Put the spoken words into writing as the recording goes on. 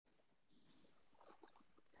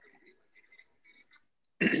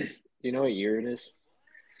Do you know what year it is?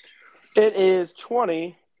 It is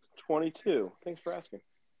 2022. Thanks for asking.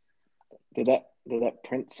 Did that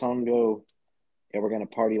Prince song go? Yeah, we're gonna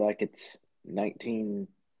party like it's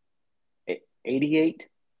 1988.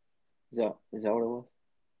 Is that what it was?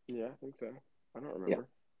 Yeah, I think so. I don't Yeah, remember.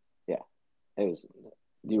 yeah. It was.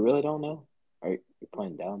 You really don't know? Are you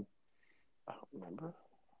playing dumb? I don't remember.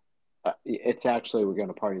 It's actually we're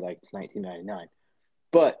gonna party like it's 1999.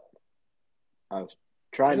 But I was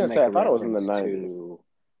I was trying to gonna say make I a thought it was in the reference 90s. to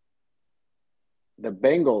the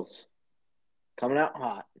Bengals coming out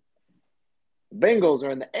hot. The Bengals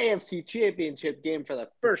are in the AFC Championship game for the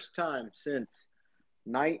first time since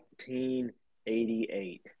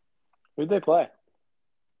 1988. Who'd they play?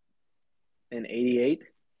 In 88,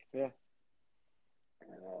 Yeah.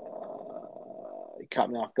 you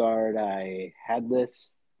caught me off guard. I had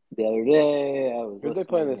this the other day. I was Who'd they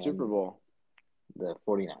play in the listening Super and Bowl? the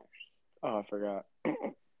 49ers. Oh, I forgot.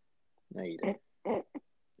 No, you didn't.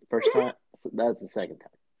 First time. That's the second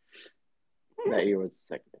time. That year was the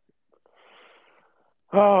second time.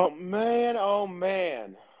 Oh man, oh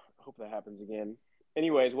man. I hope that happens again.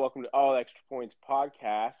 Anyways, welcome to All Extra Points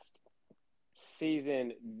Podcast,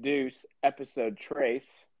 Season Deuce, Episode Trace.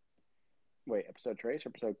 Wait, Episode Trace or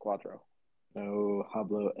Episode Cuatro? No,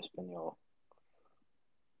 hablo español.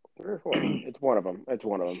 3 or 4. It's one of them. It's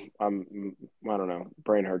one of them. I don't know.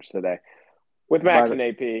 Brain hurts today. With By Max the,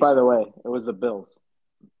 and AP. by the way, it was the Bills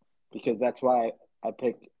because that's why I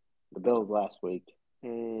picked the Bills last week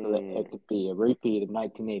so that it could be a repeat of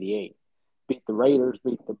 1988. Beat the Raiders,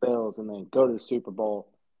 beat the Bills, and then go to the Super Bowl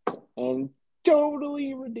and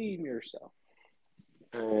totally redeem yourself.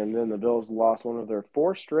 And then the Bills lost one of their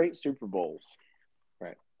 4 straight Super Bowls.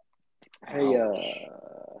 Right. Ouch. Hey,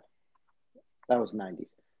 that was 90s.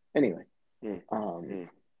 Anyway,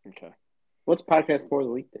 Okay. What's podcast for the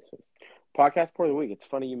week this week? Podcast pour of the week. It's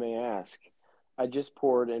funny you may ask. I just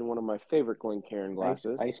poured in one of my favorite Glencairn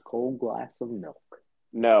glasses. Ice cold glass of milk.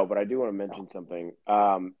 No, but I do want to mention something.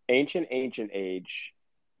 Ancient age,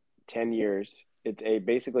 10 years.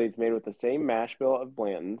 Basically it's made with the same mash bill of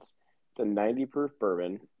Blanton's. It's a 90 proof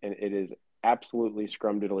bourbon, and it is absolutely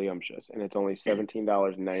scrumdiddlyumptious, and it's only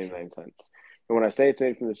 $17.99. And when I say it's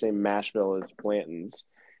made from the same mash bill as Blanton's,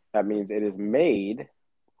 that means it is made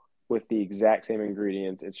with the exact same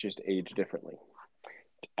ingredients. It's just aged differently.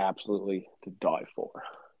 It's absolutely to die for.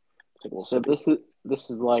 So this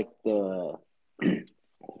is like the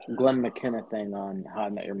Glenn McKenna thing on How I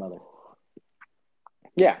Met Your Mother.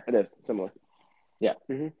 Yeah, it is similar. Yeah.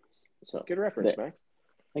 Mm-hmm. So good reference, Max.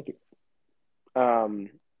 Thank you.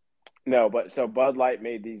 No, but so Bud Light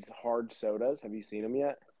made these hard sodas. Have you seen them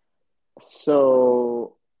yet?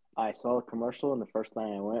 So I saw a commercial, and the first thing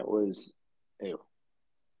I went was, ew.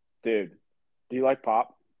 Dude, do you like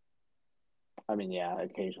pop? I mean, yeah,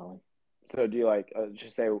 occasionally. So do you like,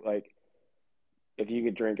 just say, like, if you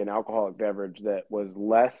could drink an alcoholic beverage that was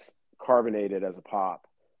less carbonated as a pop,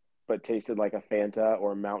 but tasted like a Fanta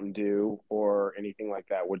or a Mountain Dew or anything like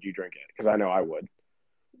that, would you drink it? Because I know I would.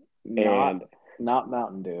 Not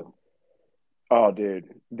Mountain Dew. Oh,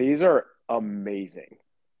 dude, these are amazing.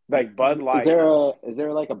 Like Bud Light. Is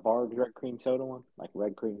there like a bar red cream soda one, like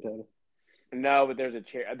red cream soda? No, but there's a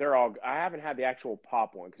chair. They're all. I haven't had the actual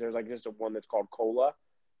pop one because there's like just one that's called Cola.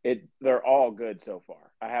 They're all good so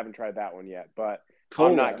far. I haven't tried that one yet, but Cola.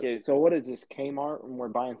 I'm not kidding. So what is this, Kmart, and we're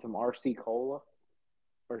buying some RC Cola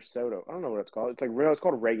or soda? I don't know what it's called. It's like real. It's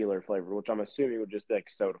called regular flavored, which I'm assuming would just be like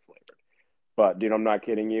soda flavored. But dude, I'm not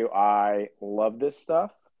kidding you. I love this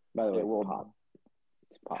stuff. By the way, it's pop.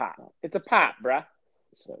 It's pop. It's a pop, bruh.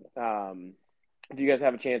 Soda. If you guys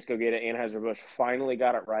have a chance, go get it. Anheuser-Busch finally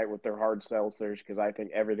got it right with their hard seltzers because I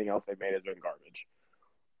think everything else they've made has been garbage.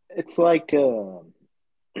 It's like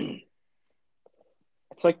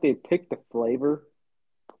it's like they picked the flavor,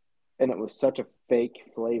 and it was such a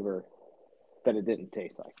fake flavor that it didn't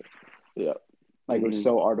taste like it. Yeah, like it was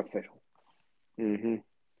so artificial. Mm-hmm.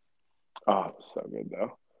 Oh, it was so good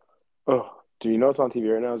though. Oh, do you know what's on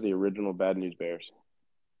TV right now? Is the original Bad News Bears.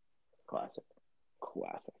 Classic.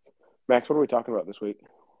 Max, what are we talking about this week?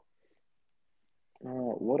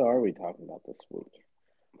 What are we talking about this week?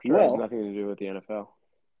 Sure, it has nothing to do with the NFL.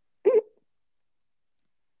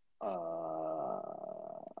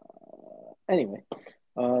 Anyway,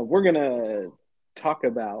 we're gonna talk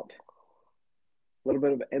about a little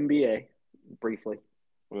bit of NBA briefly.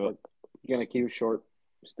 We're gonna keep it short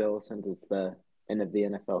still since it's the end of the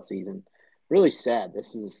NFL season. Really sad.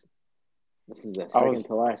 This is a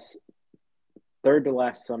third to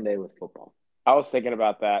last Sunday with football. I was thinking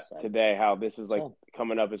about that today, how this is like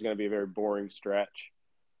coming up is going to be a very boring stretch.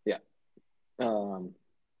 Yeah.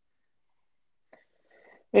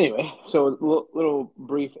 Anyway, so a little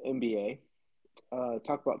brief NBA.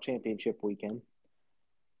 Talk about championship weekend.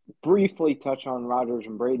 Briefly touch on Rodgers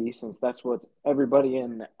and Brady, since that's what everybody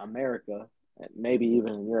in America, and maybe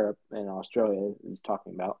even in Europe and Australia, is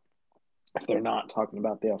talking about. If they're not talking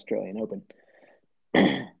about the Australian Open,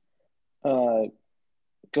 go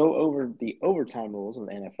over the overtime rules of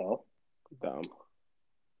the NFL. Dumb.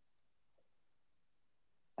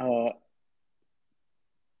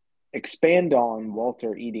 Expand on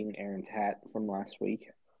Walter eating Aaron's hat from last week.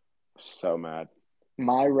 So mad.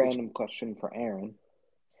 My random question for Aaron,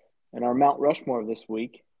 and our Mount Rushmore this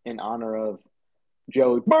week in honor of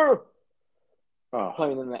Joey Burr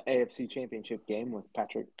playing in the AFC Championship game with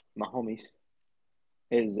Patrick Mahomes,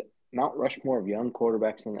 is Mount Rushmore of young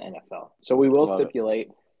quarterbacks in the NFL. So we will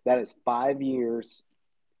stipulate that is 5 years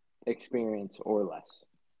experience or less.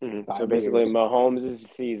 Mm-hmm. So basically, Mahomes'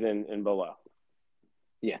 season and below.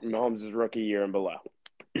 Yes. Mahomes' rookie year and below.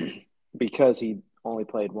 Because he only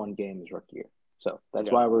played one game his rookie year. So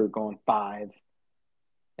that's why we're going 5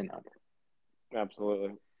 and under.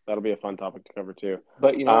 Absolutely. That'll be a fun topic to cover too.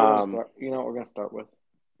 But you know what we're going to start with?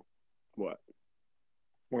 What?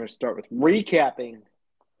 We're going to start with recapping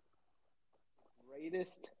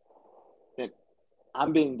greatest.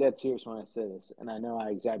 I'm being dead serious when I say this, and I know I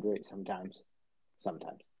exaggerate sometimes.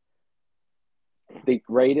 The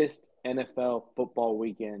greatest NFL football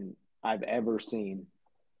weekend I've ever seen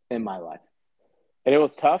in my life. And it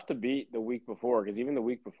was tough to beat the week before, because even the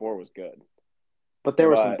week before was good. But there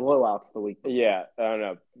were some blowouts the week before. Yeah, I don't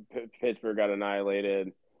know. Pittsburgh got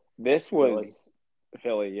annihilated. This was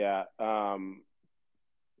Philly, yeah. I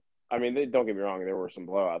mean, don't get me wrong, there were some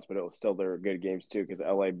blowouts, but there were good games too, because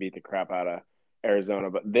LA beat the crap out of Arizona.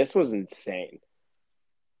 But this was insane.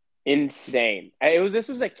 Insane. This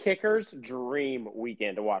was a kicker's dream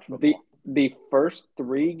weekend to watch football. The first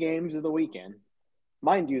 3 games of the weekend,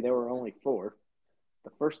 mind you, there were only 4.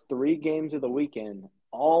 The first 3 games of the weekend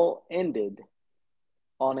all ended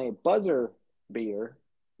on a buzzer beater,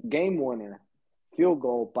 game winner, field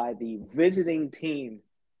goal by the visiting team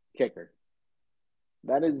kicker.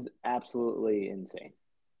 That is absolutely insane.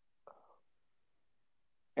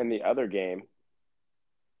 And the other game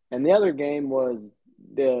was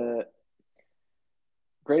the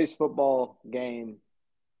greatest football game,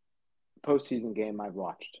 postseason game I've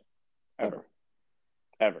watched. Ever.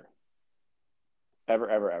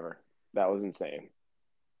 That was insane.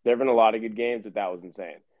 There have been a lot of good games, but that was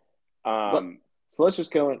insane. So let's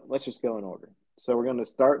just go in order. So we're going to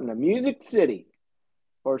start in the Music City,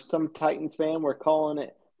 or some Titans fan, we're calling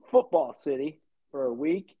it Football City for a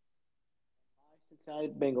week. My Cincinnati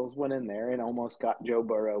Bengals went in there and almost got Joe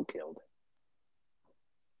Burrow killed.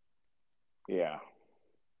 Yeah.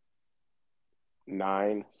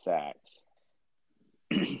 9 sacks.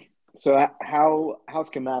 So how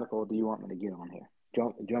schematical do you want me to get on here?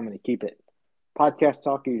 Do you want me to keep it podcast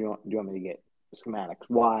talk, or do you want me to get schematics?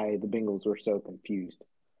 Why the Bengals were so confused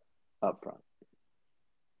up front?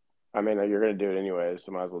 I mean, you're going to do it anyway,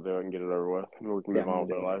 so might as well do it and get it over with. And we can move on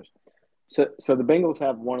with our lives. So the Bengals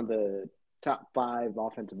have one of the top 5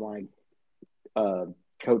 offensive line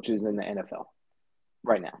coaches in the NFL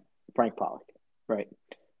right now, Frank Pollock, right?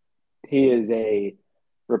 He is a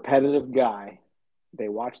repetitive guy. They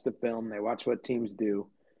watch the film. They watch what teams do.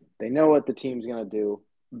 They know what the team's going to do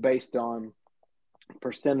based on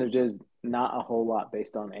percentages, not a whole lot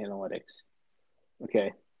based on analytics.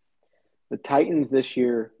 Okay. The Titans this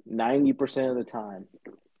year, 90% of the time,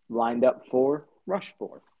 lined up for rush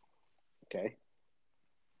 4. Okay.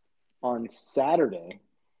 On Saturday,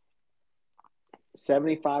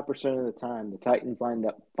 75% of the time, the Titans lined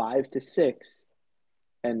up 5 to 6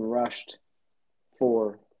 and rushed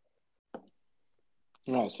 4.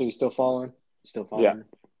 All right, so you still following? Yeah.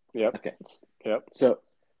 Yep. Okay. Yep.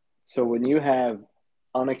 So when you have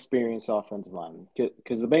unexperienced offensive linemen,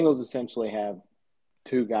 because the Bengals essentially have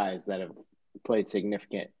 2 guys that have played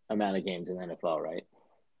significant amount of games in the NFL, right?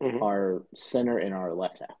 Mm-hmm. Our center and our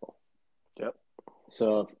left tackle. Yep.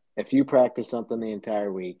 So if you practice something the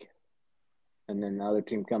entire week and then the other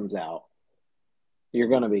team comes out, you're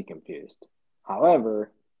going to be confused.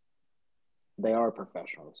 However, they are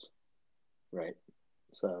professionals, right?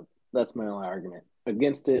 So that's my only argument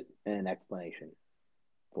against it and explanation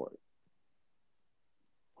for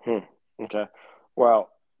it. Okay. Well,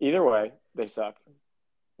 either way, they suck.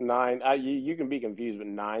 9. You can be confused, but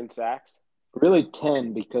 9 sacks. Really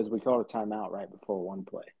 10, because we called a timeout right before one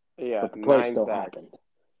play. Yeah, but the play 9 still sacks. happened.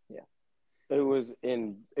 Yeah, it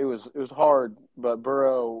was hard, but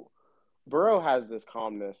Burrow has this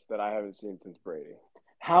calmness that I haven't seen since Brady.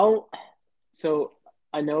 So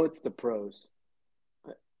I know it's the pros.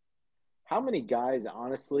 how many guys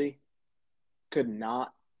honestly could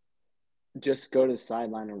not just go to the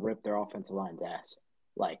sideline and rip their offensive line's ass?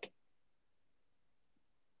 Like,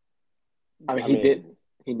 I mean, he didn't.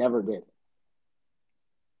 He never did.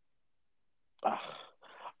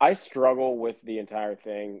 I struggle with the entire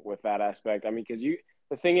thing with that aspect. I mean, because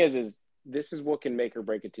the thing is this is what can make or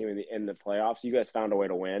break a team in the playoffs. You guys found a way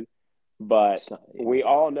to win, but So, we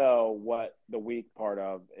all know what the weak part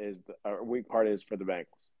is for the Bengals.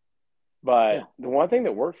 But the one thing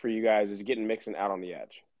that worked for you guys is getting Mixon out on the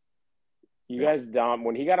edge. You guys,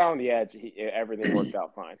 when he got out on the edge, everything worked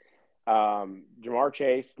out fine. Jamar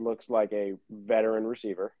Chase looks like a veteran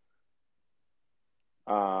receiver.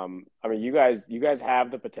 I mean, you guys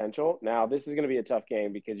have the potential. Now, this is going to be a tough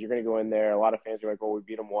game because you're going to go in there. A lot of fans are like, "Well, we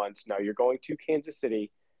beat them once." No, you're going to Kansas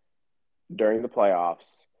City during the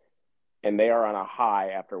playoffs, and they are on a high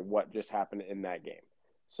after what just happened in that game.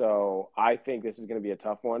 So I think this is going to be a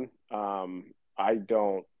tough one. I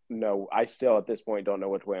don't know. I still, at this point, don't know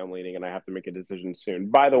which way I'm leaning, and I have to make a decision soon.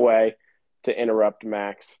 By the way, to interrupt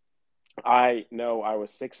Max, I know I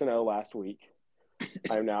was 6-0 last week.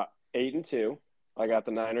 I'm now 8-2. I got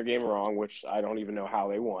the Niner game wrong, which I don't even know how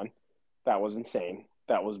they won. That was insane.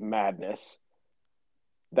 That was madness.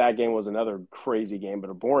 That game was another crazy game, but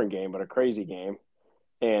a boring game, but a crazy game.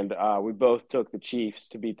 And we both took the Chiefs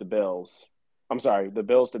to beat the Bills. I'm sorry, the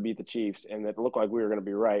Bills to beat the Chiefs, and it looked like we were going to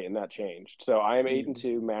be right, and that changed. So I am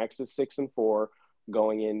 8-2. Max is 6-4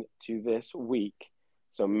 going into this week.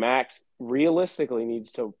 So Max realistically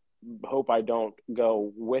needs to hope I don't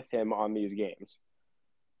go with him on these games.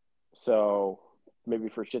 So maybe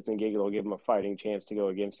for shits and giggles, I'll give him a fighting chance to go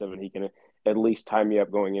against him, and he can at least tie me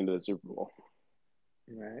up going into the Super Bowl.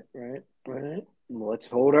 Right. Well, let's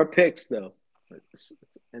hold our picks, though.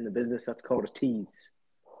 In the business, that's called a tease.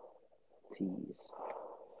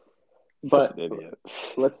 But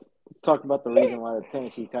let's talk about the reason why the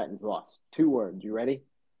Tennessee Titans lost. 2 words. You ready?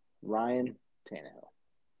 Ryan Tannehill.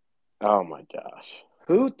 Oh, my gosh.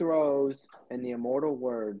 Who throws, in the immortal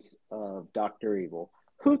words of Dr. Evil,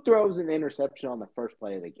 who throws an interception on the first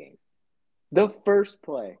play of the game? The first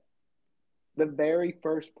play. The very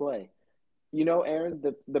first play. You know, Aaron,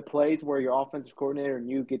 the plays where your offensive coordinator and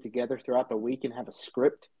you get together throughout the week and have a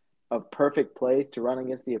script of perfect plays to run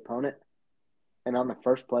against the opponent, and on the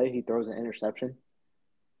first play, he throws an interception.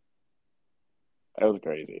 That was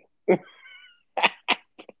crazy.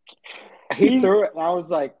 He threw it, and I was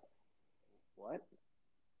like, what?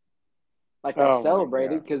 Like, I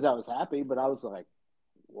celebrated because I was happy, but I was like,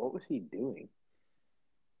 what was he doing?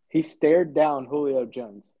 He stared down Julio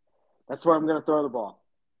Jones. That's where I'm going to throw the ball.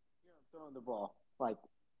 I'm throwing the ball. Like,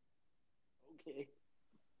 okay.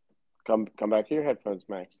 Come back to your headphones,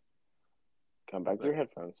 Max. Come back to your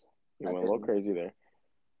headphones. You went a little crazy there.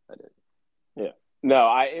 I did. Yeah. No,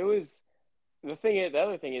 it was the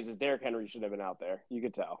other thing is Derrick Henry should have been out there. You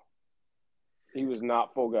could tell. He was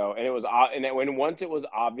not full go. And it was once it was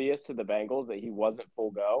obvious to the Bengals that he wasn't full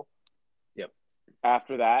go. Yep.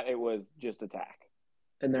 After that, it was just attack.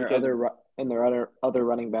 And their other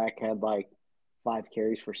running back had like 5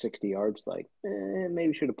 carries for 60 yards. Like,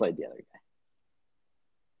 maybe should have played the other guy.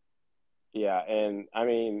 Yeah, and I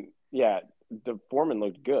mean, the Foreman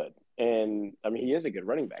looked good, and I mean he is a good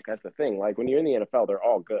running back. That's the thing. Like when you're in the NFL, they're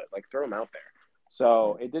all good. Like throw them out there.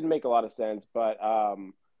 So it didn't make a lot of sense, but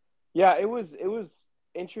it was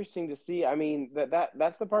interesting to see. I mean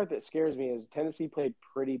that's the part that scares me is Tennessee played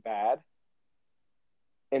pretty bad,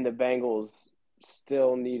 and the Bengals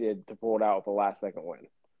still needed to pull it out with the last second win.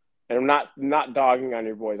 And I'm not dogging on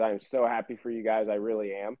your boys. I am so happy for you guys. I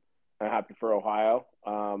really am. I'm happy for Ohio.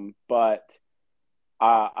 But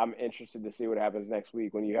I'm interested to see what happens next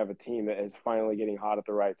week when you have a team that is finally getting hot at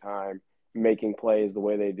the right time, making plays the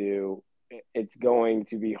way they do. It's going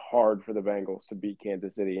to be hard for the Bengals to beat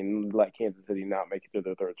Kansas City and let Kansas City not make it to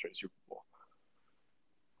their 3rd straight Super Bowl.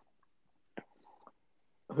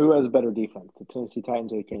 Who has a better defense, the Tennessee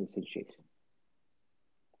Titans or the Kansas City Chiefs?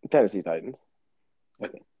 Tennessee Titans.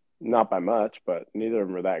 Okay. Not by much, but neither of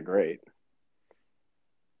them are that great.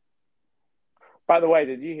 By the way,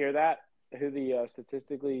 did you hear that? Who the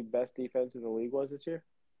statistically best defense in the league was this year?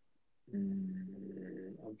 I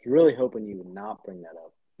was really hoping you would not bring that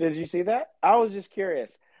up. Did you see that? I was just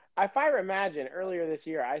curious. If I imagine earlier this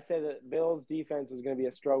year, I said that Bills' defense was going to be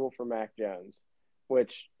a struggle for Mac Jones,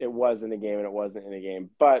 which it was in the game and it wasn't in the game.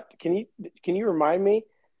 But can you remind me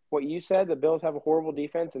what you said? The Bills have a horrible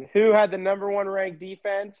defense, and who had the number 1 ranked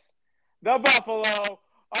defense? The Buffalo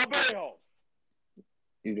Bills.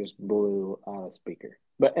 You just blew out a speaker.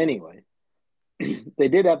 But anyway, they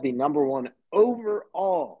did have the number 1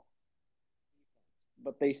 overall,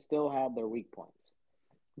 but they still had their weak points.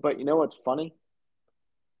 But you know what's funny?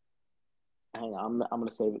 Hang on, I'm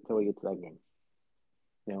gonna save it till we get to that game.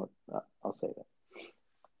 You know, I'll save it.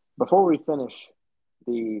 Before we finish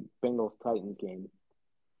the Bengals Titans game,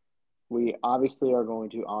 we obviously are going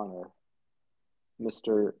to honor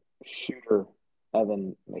Mr. Shooter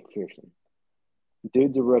Evan McPherson.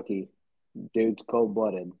 Dude's a rookie. Dude's cold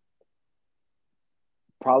blooded.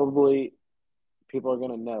 Probably people are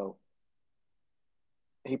going to know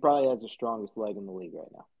he probably has the strongest leg in the league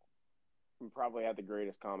right now. He probably had the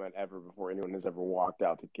greatest comment ever before anyone has ever walked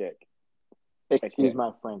out to kick. Excuse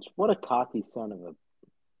my French. What a cocky son of a.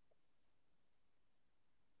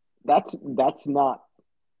 That's not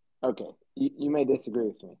okay. You may disagree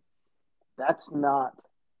with me. That's not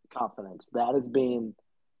confidence. That is being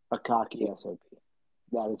a cocky SOP.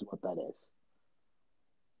 That is what that is.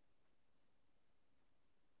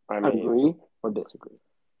 I mean, agree or disagree?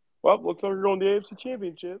 Well, looks like we're going to the AFC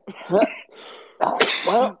Championship.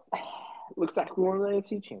 Well, looks like we're going to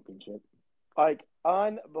the AFC Championship. Like,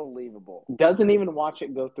 unbelievable. Doesn't even watch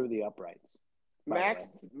it go through the uprights.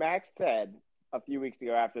 Max said a few weeks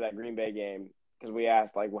ago after that Green Bay game, because we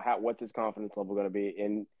asked, like, what's his confidence level going to be?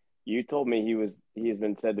 And you told me he has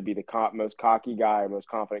been said to be the most cocky guy, most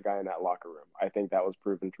confident guy in that locker room. I think that was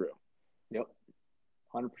proven true. Yep,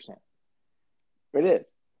 100%. It is.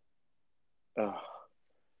 Ugh.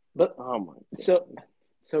 But oh my God.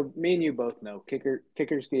 So me and you both know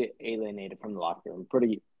kickers get alienated from the locker room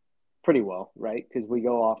pretty well, right? Because we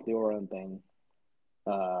go off do our own thing.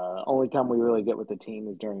 Only time we really get with the team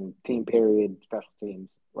is during team period, special teams,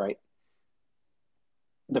 right?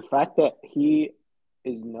 The fact that he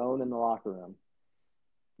is known in the locker room,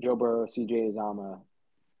 Joe Burrow, CJ Uzomah,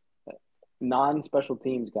 non-special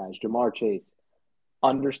teams guys, Jamar Chase,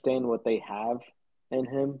 understand what they have in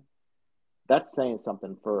him, that's saying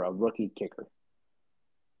something for a rookie kicker.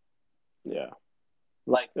 Yeah.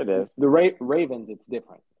 Like, it is. The Ravens, it's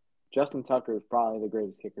different. Justin Tucker is probably the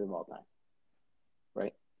greatest kicker of all time.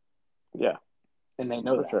 Right? Yeah. And they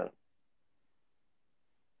know for that. Sure.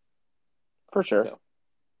 For sure. So.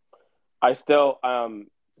 I still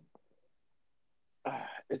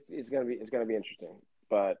it's gonna be interesting.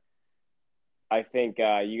 But I think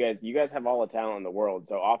you guys have all the talent in the world.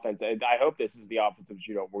 So offense, I hope this is the offensive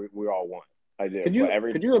shootout we all want. I do.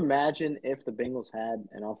 Could you imagine if the Bengals had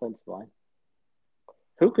an offensive line?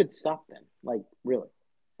 Who could stop them? Like, really?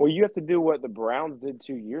 Well, you have to do what the Browns did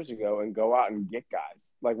 2 years ago and go out and get guys.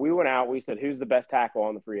 Like, we went out, we said, who's the best tackle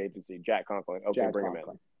on the free agency? Jack Conklin. Okay, bring him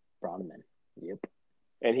in. Brought him in. Yep.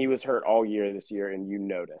 And he was hurt all year this year, and you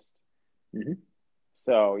noticed. Mm-hmm.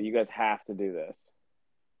 So you guys have to do this.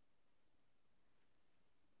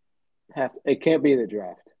 It can't be the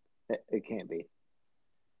draft. It can't be.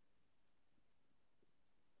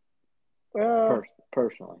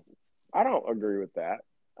 Personally, I don't agree with that.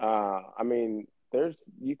 I mean,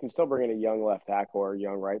 you can still bring in a young left tackle or a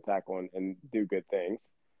young right tackle and do good things.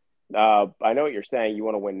 I know what you're saying. You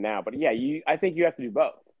want to win now, but yeah, I think you have to do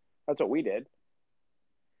both. That's what we did.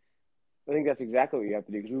 I think that's exactly what you have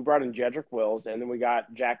to do because we brought in Jedrick Wills and then we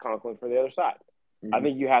got Jack Conklin for the other side. Mm-hmm. I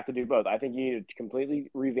think you have to do both. I think you need to completely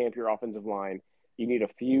revamp your offensive line. You need a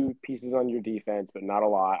few pieces on your defense, but not a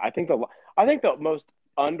lot. I think the most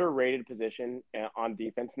underrated position on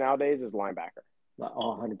defense nowadays is linebacker.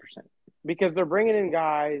 100%. Because they're bringing in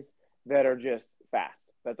guys that are just fast.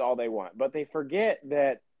 That's all they want. But they forget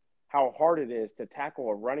that how hard it is to tackle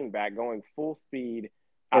a running back going full speed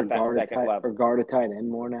at that second level. Or guard a tight end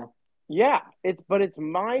more now. Yeah, it's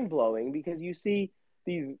mind-blowing because you see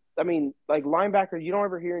these, I mean, like linebackers, you don't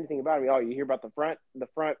ever hear anything about them. Oh, you hear about the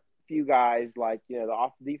front few guys, like, you know, the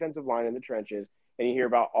off defensive line in the trenches, and you hear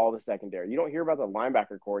about all the secondary. You don't hear about the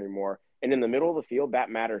linebacker core anymore. And in the middle of the field, that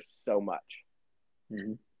matters so much.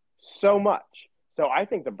 Mm-hmm. So much. So I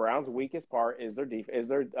think the Browns' weakest part is their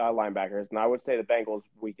linebackers, and I would say the Bengals'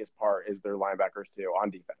 weakest part is their linebackers too on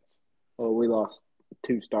defense. Well, we lost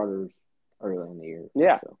 2 starters early in the year.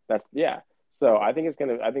 Yeah, So I think that's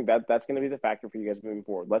gonna be the factor for you guys moving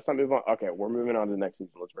forward. Let's not move on. Okay, we're moving on to the next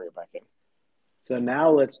season. Let's bring it back in. So now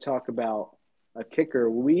let's talk about a kicker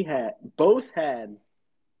we both had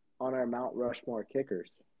on our Mount Rushmore kickers.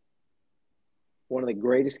 One of the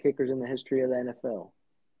greatest kickers in the history of the NFL,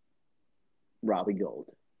 Robbie Gould,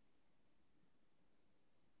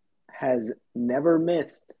 has never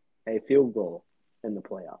missed a field goal in the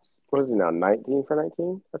playoffs. What is he now, 19 for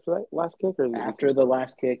 19 after that last kick? After the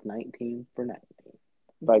last kick, 19 for 19.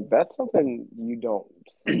 Like, that's something you don't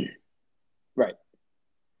see. Right.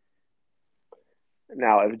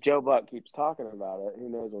 Now, if Joe Buck keeps talking about it, who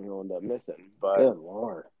knows when he'll end up missing. But good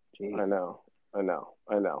Lord. Jeez. I know. I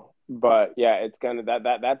know. But yeah, it's kind of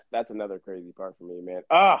that's another crazy part for me, man.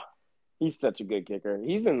 He's such a good kicker.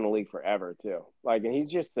 He's been in the league forever too. Like, and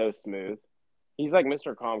he's just so smooth. He's like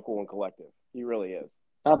Mr. Calm, Cool, and Collective. He really is.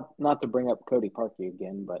 Not to bring up Cody Parkey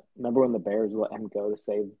again, but remember when the Bears let him go to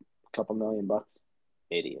save a couple $1,000,000?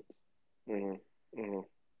 Idiots. hmm hmm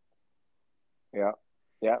Yeah,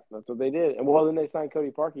 yeah, that's what they did. And well, then they signed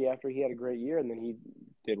Cody Parkey after he had a great year, and then he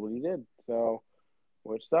did what he did. So,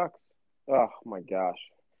 which sucks. Oh my gosh.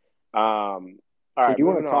 All So right, you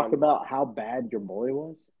want moving to talk on. about how bad your boy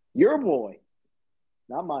was? Your boy,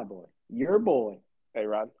 not my boy. Your boy, Hey,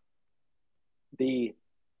 Rod. the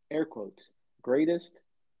air quotes greatest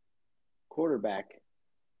quarterback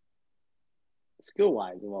skill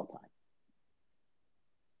wise of all time.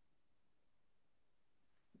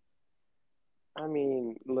 I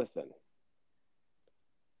mean, listen.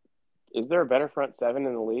 Is there a better front seven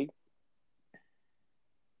in the league?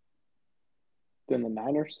 Than the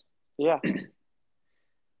Niners? Yeah.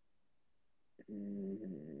 Mm,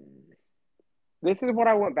 This is what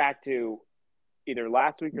I went back to either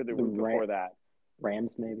last week or the the week before that.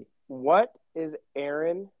 Rams, maybe. What is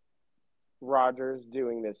Aaron Rodgers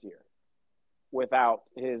doing this year without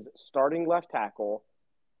his starting left tackle,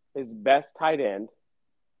 his best tight end,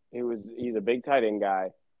 he's a big tight end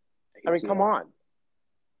guy. I mean, come on.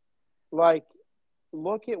 Like,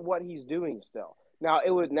 look at what he's doing still.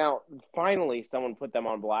 Now finally someone put them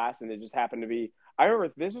on blast, and it just happened to be. I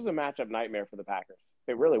remember this was a matchup nightmare for the Packers.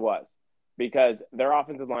 It really was, because their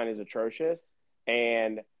offensive line is atrocious,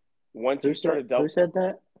 and once you started Who said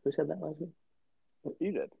that? Who said that last week?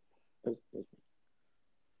 you did.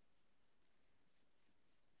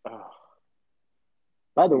 Oh,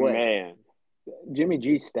 By the way, man. Jimmy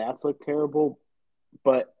G's stats look terrible,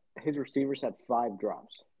 but his receivers had 5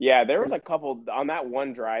 drops. Yeah, there was a couple on that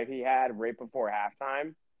one drive he had right before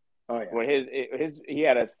halftime. Oh yeah, When he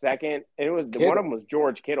had a second, and it was Kittle. one of them was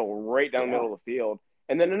George Kittle right down the middle of the field,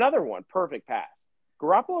 and then another one, perfect pass.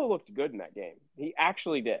 Garoppolo looked good in that game. He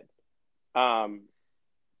actually did. Oh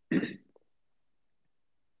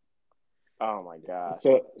my gosh.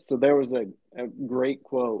 So there was a great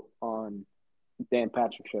quote on Dan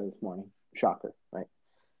Patrick show this morning. Shocker, right?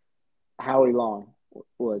 Howie Long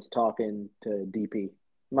was talking to DP.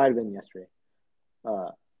 Might have been yesterday.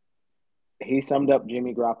 He summed up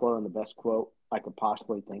Jimmy Garoppolo in the best quote I could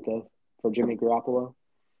possibly think of for Jimmy Garoppolo.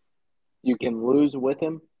 You can lose with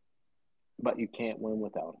him, but you can't win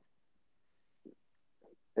without him.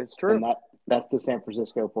 It's true. And that's the San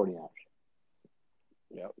Francisco 49ers.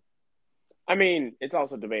 Yep. I mean, it's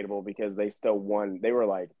also debatable because they still won. They were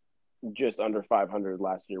like just under 500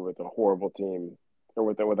 last year with a horrible team, or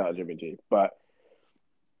without Jimmy G. But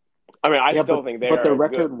I mean, I still think but the they're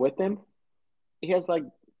record good. with him, he has like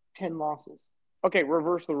 10 losses. Okay,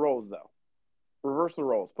 reverse the roles though. Reverse the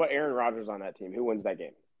roles. Put Aaron Rodgers on that team. Who wins that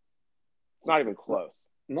game? It's not even close.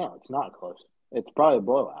 No, it's not close. It's probably a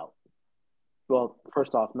blowout. Well,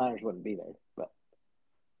 first off, Niners wouldn't be there,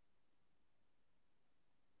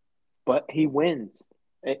 but he wins.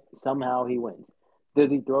 Somehow he wins. Does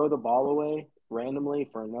he throw the ball away randomly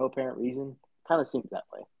for no apparent reason? Kind of seems that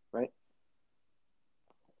way, right?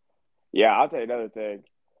 Yeah, I'll tell you another thing.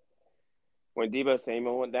 When Deebo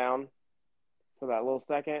Samuel went down for that little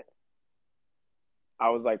second, I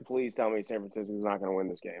was like, please tell me San Francisco's not going to win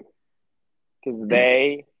this game. Because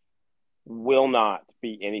they will not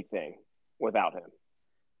be anything without him.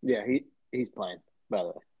 Yeah, he's playing, by the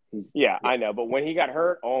way. Yeah, I know. But when he got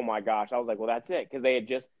hurt, oh my gosh, I was like, well, that's it. Because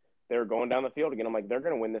they were going down the field again. I'm like, they're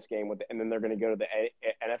going to win this game, and then they're going to go to the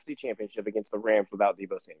NFC Championship against the Rams without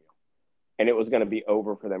Deebo Samuel. And it was going to be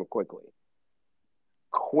over for them quickly.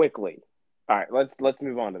 All right, let's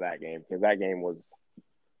move on to that game, because that game was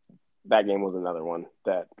another one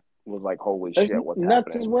that was like, holy shit, what's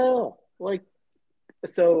nuts happening? As well. Like,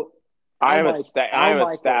 so I am a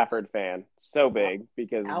Stafford fan, so big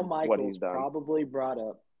because Al Michaels what he's done. Probably brought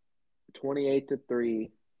up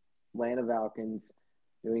 28-3, Atlanta Falcons,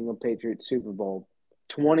 New England Patriots Super Bowl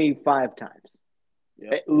 25 times,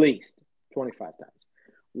 at least 25 times.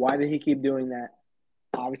 Why did he keep doing that?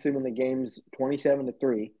 Obviously, when the game's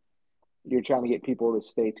 27-3, you're trying to get people to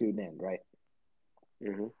stay tuned in, right?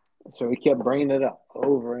 Mm-hmm. So he kept bringing it up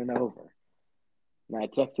over and over. And I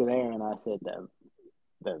texted Aaron and I said that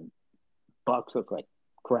the Bucks look like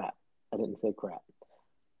crap. I didn't say crap.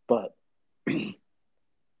 But the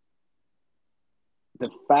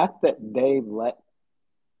fact that they let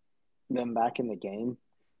them back in the game,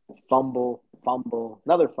 fumble,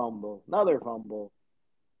 another fumble,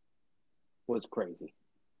 was crazy.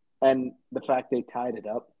 And the fact they tied it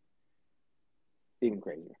up, even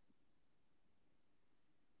crazier.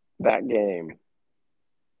 That game.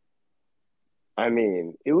 I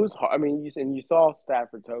mean, it was hard. I mean, you saw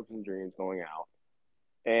Stafford's hopes and dreams going out,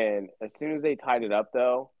 and as soon as they tied it up,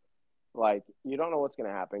 though, like you don't know what's going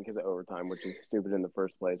to happen because of overtime, which is stupid in the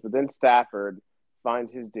first place. But then Stafford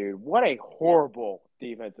finds his dude. What a horrible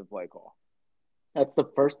defensive play call. That's the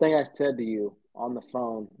first thing I said to you on the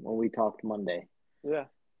phone when we talked Monday. Yeah.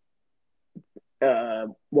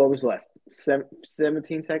 What was left?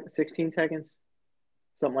 17 seconds, 16 seconds,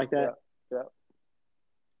 something like that. Yeah.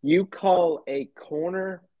 You call a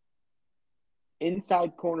corner,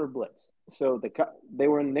 inside corner blitz. So they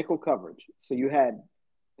were in nickel coverage. So you had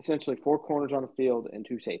essentially 4 corners on the field and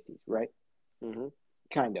 2 safeties, right? Mm-hmm.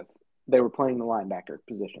 Kind of. They were playing the linebacker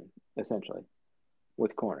position, essentially,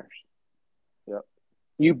 with corners. Yep.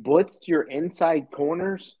 You blitzed your inside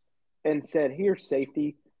corners and said, here,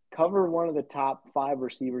 safety, cover one of the top 5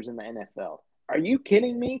 receivers in the NFL. Are you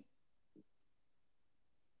kidding me?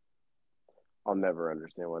 I'll never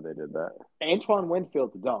understand why they did that. Antoine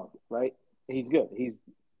Winfield's a dog, right? He's good. He's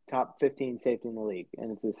top 15 safety in the league,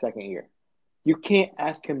 and it's his second year. You can't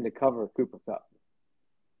ask him to cover Cooper Kupp.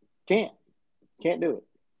 Can't do it.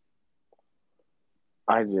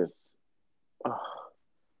 I just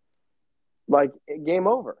like game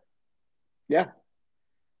over. Yeah.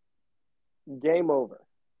 Game over.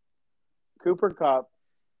 Cooper Kupp,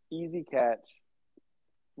 easy catch.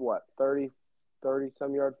 What, 30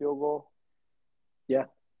 some yard field goal? Yeah.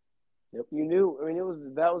 Yep. You knew. I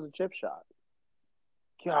mean, that was a chip shot.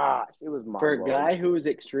 Gosh, it was mind for a blowing. guy who was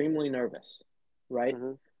extremely nervous, right?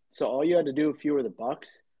 Mm-hmm. So all you had to do if you were the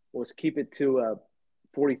Bucks was keep it to a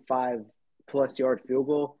 45-plus yard field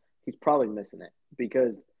goal. He's probably missing it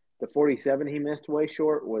because the 47 he missed way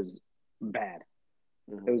short was bad.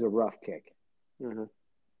 Mm-hmm. It was a rough kick. Mm-hmm.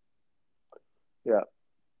 Yeah.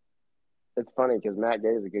 It's funny because Matt Gay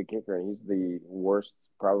is a good kicker, and he's the worst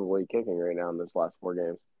probably kicking right now in this last 4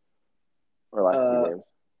 games or last 2 games.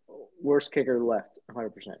 Worst kicker left,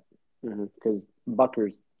 100%. Because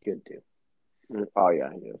Bucker's good too. Mm-hmm. Oh yeah,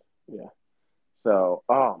 he is. Yeah. So,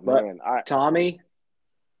 man, Tommy,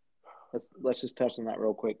 let's just touch on that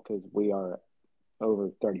real quick because we are over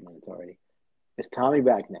 30 minutes already. Is Tommy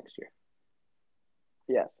back next year?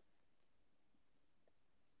 Yes.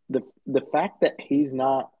 The fact that he's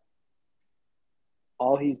not,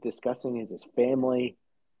 all he's discussing is his family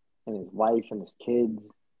and his wife and his kids.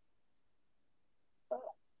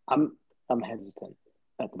 I'm hesitant.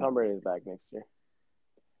 Tom Brady's back next year.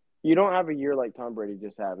 You don't have a year like Tom Brady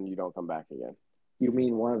just had and you don't come back again. You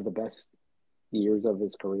mean one of the best years of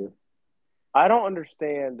his career? I don't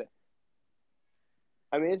understand.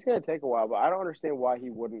 I mean, it's going to take a while, but I don't understand why he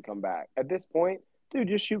wouldn't come back. At this point, dude,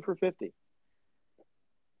 just shoot for 50.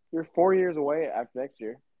 You're 4 years away after next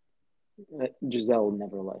year. Giselle will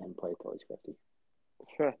never let him play till he's 50.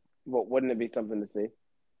 Well, wouldn't it be something to see?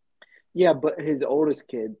 Yeah, but his oldest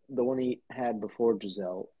kid, the one he had before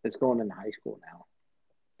Giselle, is going into high school now.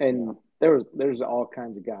 And there's all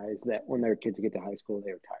kinds of guys that when their kids get to high school,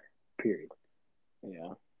 they retire, period.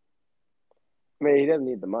 Yeah. I mean, he doesn't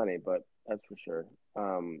need the money, but that's for sure.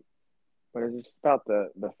 But it's just about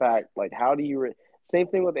the fact, like, how do you same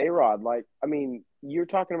thing with A-Rod. Like, I mean, you're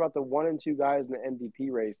talking about the 1 and 2 guys in the MVP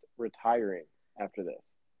race retiring after this.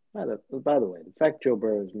 By the way, the fact Joe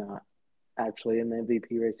Burrow is not actually in the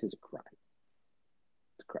MVP race is a crime.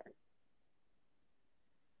 It's a crime.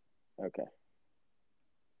 Okay.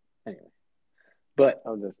 Anyway. But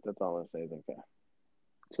that's all I'm gonna say is okay.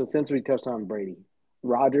 So since we touched on Brady,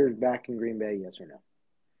 Rodgers back in Green Bay, yes or no?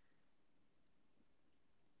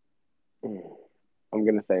 I'm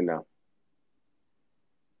gonna say no.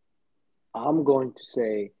 I'm going to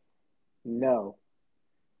say no.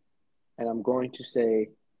 And I'm going to say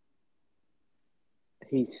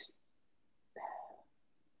I'm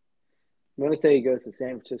going to say he goes to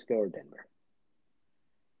San Francisco or Denver.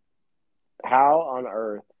 How on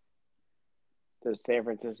earth does San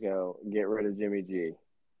Francisco get rid of Jimmy G?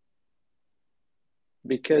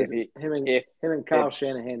 Because him and Kyle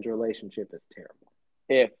Shanahan's relationship is terrible.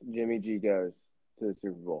 If Jimmy G goes to the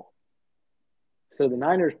Super Bowl. So the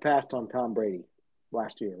Niners passed on Tom Brady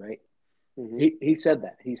last year, right? Mm-hmm. He said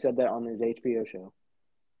that. He said that on his HBO show.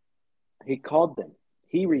 He called them.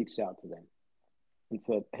 He reached out to them and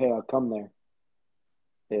said, "Hey, I'll come there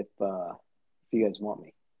if you guys want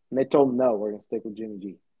me." And they told him, "No, we're going to stick with Jimmy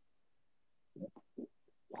G."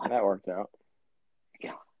 That worked out.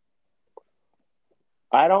 Yeah.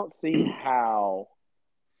 I don't see how.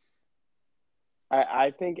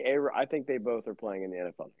 I think they both are playing in the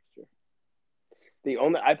NFL next year.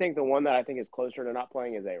 I think the one that I think is closer to not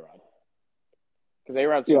playing is A-Rod. Because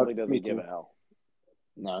A-Rod simply doesn't give a hell.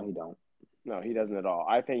 No, he don't. No, he doesn't at all.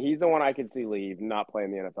 I think he's the one I could see leave, not play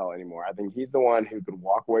in the NFL anymore. I think he's the one who could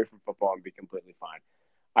walk away from football and be completely fine.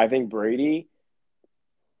 I think Brady.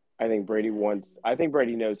 I think Brady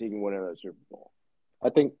knows he can win another Super Bowl. I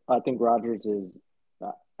think Rodgers is.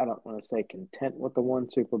 I don't want to say content with the one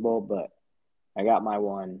Super Bowl, but I got my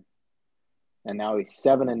one, and now he's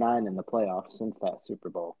 7-9 in the playoffs since that Super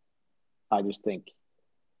Bowl. I just think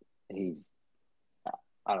he's.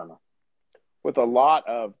 I don't know. With a lot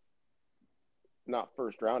of not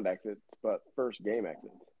first round exits, but first game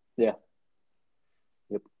exits. Yeah.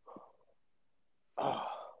 Yep. Oh.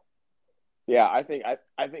 Yeah, I think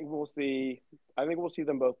we'll see. I think we'll see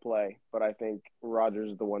them both play, but I think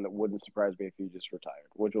Rodgers is the one that wouldn't surprise me if he just retired,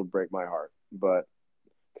 which will break my heart. But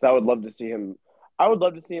because I would love to see him, I would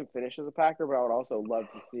love to see him finish as a Packer, but I would also love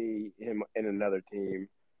to see him in another team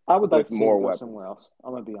I would like with to see more him go weapons. somewhere else.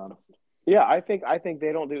 I'm gonna be honest. Yeah, I think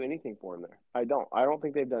they don't do anything for him there. I don't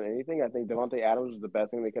think they've done anything. I think Devontae Adams is the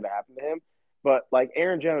best thing that could have happened to him. But like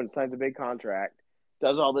Aaron Jones signs a big contract,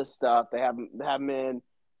 does all this stuff. They have him in,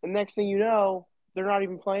 and next thing you know, they're not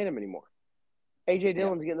even playing him anymore. AJ Yeah.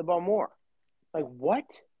 Dillon's getting the ball more. Like what?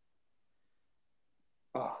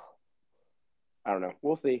 Oh, I don't know.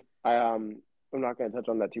 We'll see. I'm not going to touch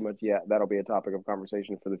on that too much yet. That'll be a topic of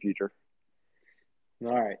conversation for the future.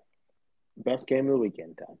 All right. Best game of the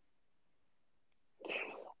weekend time.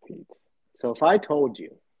 So if I told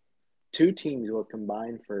you two teams will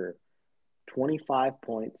combine for 25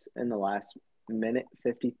 points in the last minute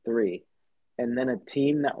 53, and then a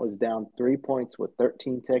team that was down 3 points with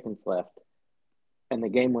 13 seconds left, and the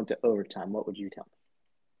game went to overtime, what would you tell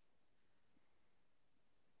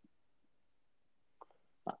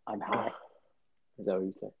me? I'm high. Is that what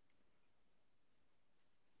you said?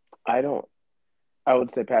 I don't. I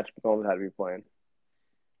would say Patrick Mahomes had to be playing.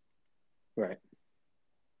 Right.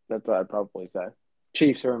 That's what I'd probably say.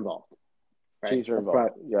 Chiefs are involved. Right. Chiefs are That's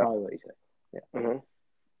involved. probably, Yeah. probably what you said. Yeah. Mm-hmm.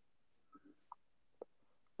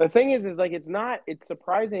 The thing is like it's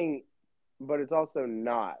surprising, but it's also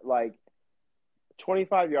not. Like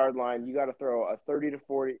 25-yard line, you got to throw a 30 to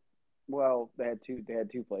 40. Well, they had two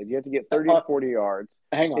plays. You have to get 30 to 40 yards.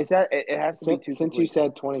 Hang on. It has to be two. Since you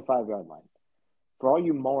said 25-yard line, for all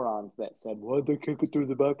you morons that said, why'd they kick it through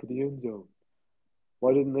the back of the end zone?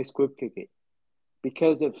 Why didn't they squib kick it?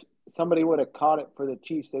 Because if somebody would have caught it for the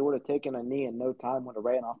Chiefs, they would have taken a knee and no time would have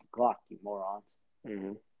ran off the clock, you morons.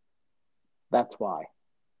 Mm-hmm. That's why.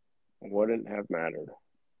 Wouldn't have mattered.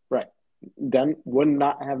 Right. Then would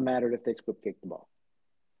not have mattered if they squib kicked the ball.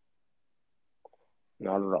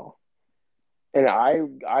 Not at all. And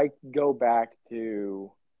I go back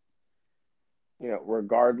to,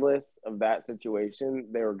 regardless of that situation,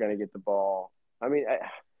 they were going to get the ball. I mean,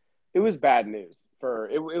 it was bad news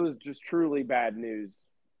it was just truly bad news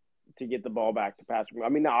to get the ball back to Patrick. I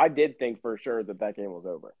mean, now I did think for sure that game was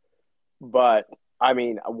over, but I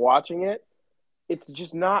mean, watching it, it's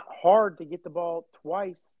just not hard to get the ball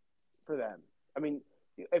twice for them. I mean,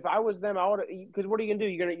 if I was them, I would, because what are you gonna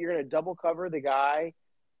do? You're gonna double cover the guy,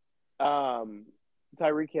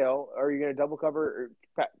 Tyreek Hill, or you're gonna double cover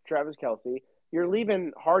Travis Kelce. You're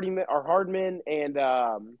leaving Hardman and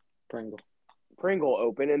Pringle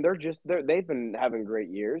open, and they've been having great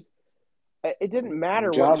years. It didn't matter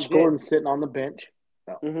what Josh you Gordon did. sitting on the bench.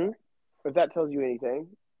 No. Mm-hmm. If that tells you anything,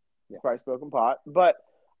 yeah. Probably spoken pot. But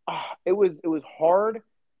it was hard,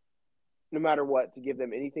 no matter what, to give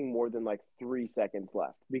them anything more than like 3 seconds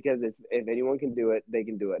left. Because if anyone can do it, they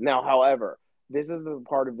can do it. Now, however, this is the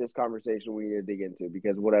part of this conversation we need to dig into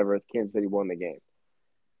because whatever, Kansas City won the game.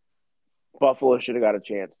 Buffalo should have got a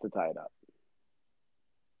chance to tie it up.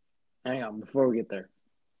 Hang on, before we get there.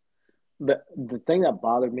 The thing that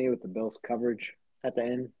bothered me with the Bills' coverage at the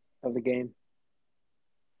end of the game,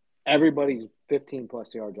 everybody's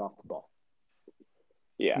 15-plus yards off the ball.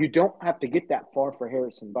 Yeah. You don't have to get that far for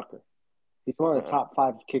Harrison Butker. He's one of the top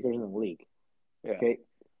 5 kickers in the league. Yeah. Okay,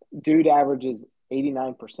 dude averages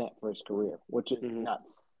 89% for his career, which is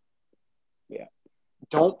nuts. Yeah.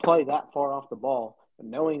 Don't play that far off the ball,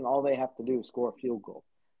 knowing all they have to do is score a field goal.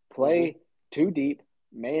 Play too deep,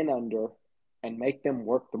 man under, and make them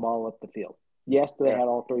work the ball up the field. Yes, they had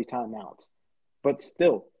all 3 timeouts, but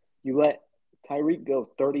still, you let Tyreek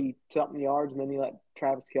go 30-something yards, and then you let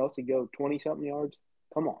Travis Kelce go 20-something yards.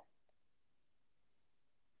 Come on.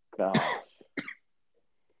 Gosh.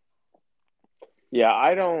 Yeah,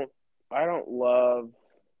 I don't love.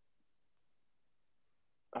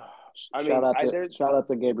 Shout out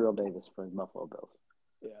to Gabriel Davis for the Buffalo Bills.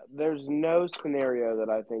 Yeah, there's no scenario that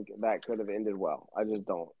I think that could have ended well. I just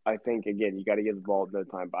don't. I think, again, you got to get the ball at no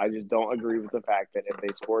time. But I just don't agree with the fact that if they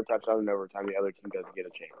score a touchdown in overtime, the other team doesn't get a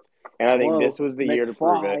chance. And I think this was the year to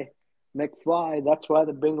prove it. McFly, that's why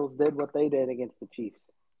the Bengals did what they did against the Chiefs.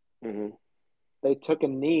 Mm-hmm. They took a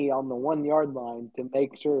knee on the 1 yard line to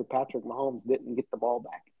make sure Patrick Mahomes didn't get the ball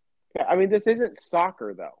back. Yeah, I mean, this isn't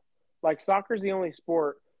soccer though. Like soccer's the only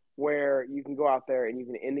sport where you can go out there and you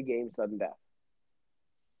can end the game sudden death.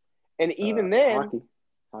 And even then,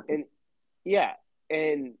 Hockey. and yeah,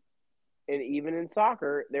 and even in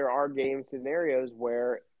soccer, there are game scenarios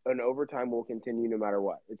where an overtime will continue no matter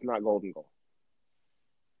what. It's not golden goal.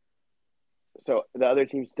 So the other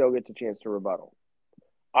team still gets a chance to rebuttal.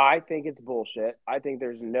 I think it's bullshit. I think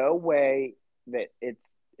there's no way that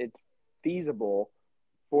it's feasible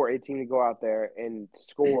for a team to go out there and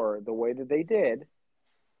score the way that they did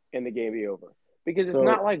and the game be over. Because it's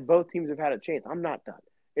not like both teams have had a chance. I'm not done.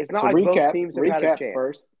 It's not like both teams have had a chance.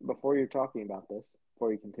 First, before you're talking about this,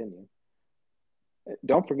 before you continue.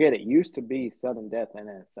 Don't forget, it used to be sudden death in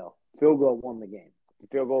NFL. Field goal won the game. The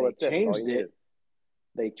field goal, they changed it.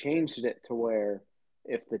 They changed it to where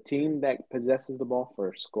if the team that possesses the ball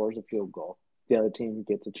first scores a field goal, the other team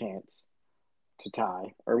gets a chance to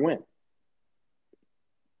tie or win.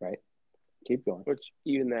 Right? Keep going. Which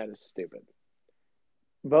even that is stupid.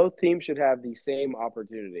 Both teams should have the same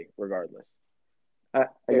opportunity, regardless. I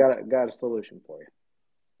got a solution for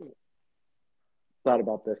you. Thought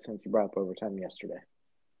about this since you brought up overtime yesterday.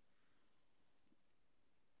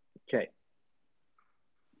 Okay.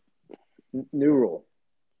 New rule.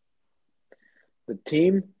 The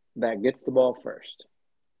team that gets the ball first,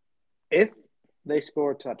 if they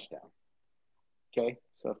score a touchdown, okay,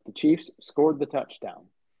 so if the Chiefs scored the touchdown,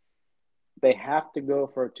 they have to go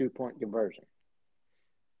for a 2-point conversion.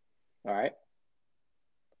 All right?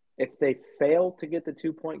 If they fail to get the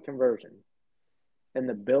 2-point conversion and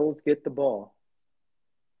the Bills get the ball,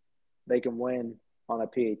 they can win on a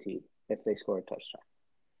PAT if they score a touchdown.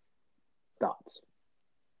 Thoughts?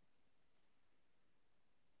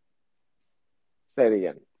 Say it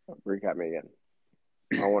again. Recap me again.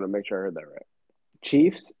 I want to make sure I heard that right.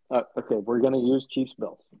 Chiefs, okay, we're going to use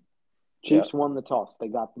Chiefs-Bills. Chiefs won the toss. They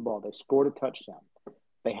got the ball. They scored a touchdown.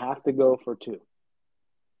 They have to go for 2.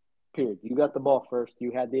 Period. You got the ball first.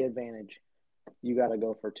 You had the advantage. You got to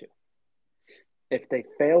go for 2. If they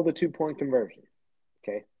fail the 2-point conversion,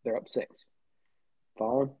 okay, they're up 6.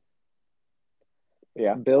 Following?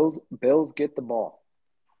 Yeah. Bills get the ball.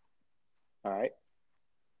 All right?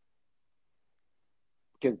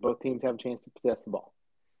 Because both teams have a chance to possess the ball.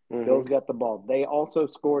 Mm-hmm. Bills got the ball. They also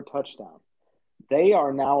score a touchdown. They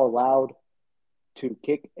are now allowed to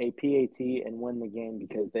kick a PAT and win the game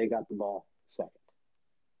because they got the ball second.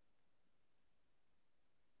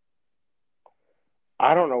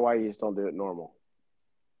 I don't know why you just don't do it normal.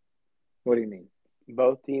 What do you mean?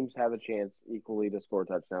 Both teams have a chance equally to score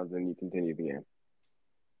touchdowns and you continue the game.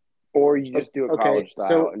 Or you just do it college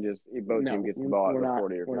style and just both teams get the ball at the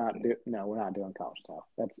 40 or 50. We're not doing college style.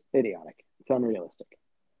 That's idiotic. It's unrealistic.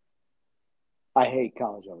 I hate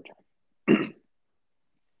college overtime.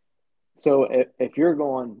 So if you're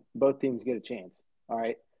going, both teams get a chance. All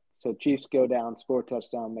right. So Chiefs go down, score a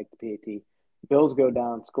touchdown, make the PAT. Bills go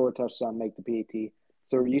down, score a touchdown, make the PAT.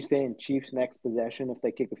 So are you saying Chiefs next possession, if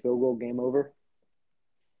they kick a field goal, game over?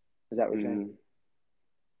 Is that what you're saying?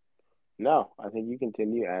 No, I think you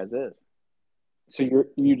continue as is. So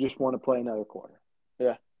you just want to play another quarter?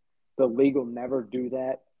 Yeah. The league will never do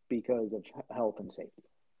that because of health and safety.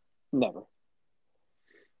 Never.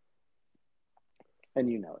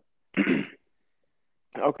 And you know it.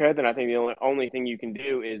 Okay, then I think the only thing you can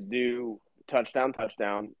do is do touchdown,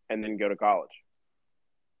 and then go to college.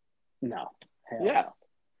 No. Yeah. No.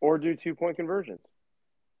 Or do 2-point conversions.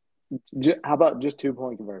 How about just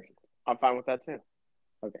 2-point conversions? I'm fine with that too.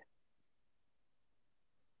 Okay.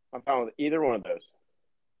 I'm fine with either one of those.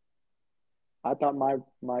 I thought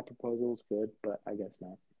my proposal was good, but I guess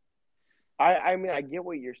not. I mean, I get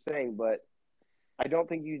what you're saying, but I don't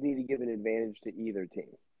think you need to give an advantage to either team.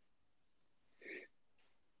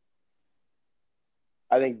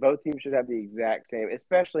 I think both teams should have the exact same,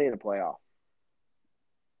 especially in a playoff.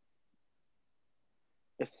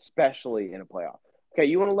 Especially in a playoff. Okay,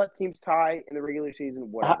 you want to let teams tie in the regular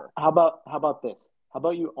season, whatever. How about this? How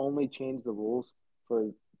about you only change the rules for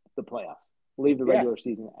the playoffs? Leave the regular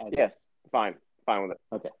season as yes. Fine with it.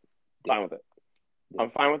 Okay. Fine with it.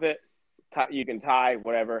 I'm fine with it. You can tie,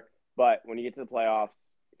 whatever. But when you get to the playoffs,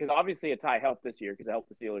 because obviously a tie helped this year because it helped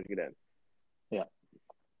the Steelers get in. Yeah.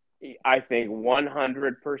 I think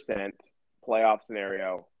 100% playoff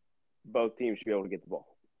scenario, both teams should be able to get the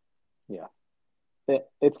ball. Yeah.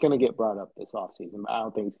 It's going to get brought up this offseason, but I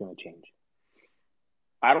don't think it's going to change.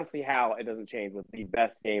 I don't see how it doesn't change with the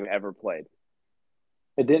best game ever played.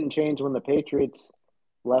 It didn't change when the Patriots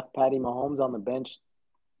left Patty Mahomes on the bench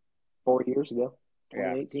 4 years ago,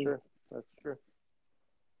 Yeah, 2018. true. That's true.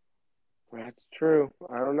 That's true.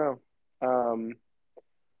 I don't know.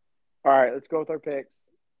 All right, let's go with our picks.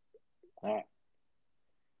 All right.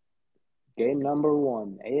 Game number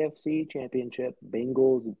 1, AFC Championship,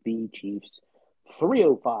 Bengals v. Chiefs,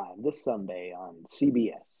 3:05 this Sunday on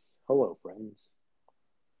CBS. Hello, friends.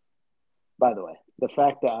 By the way, the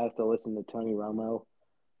fact that I have to listen to Tony Romo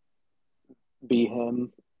be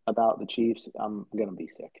him about the Chiefs, I'm gonna be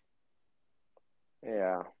sick.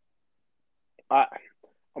 Yeah. I'm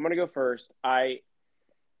gonna go first. I'm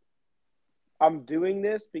doing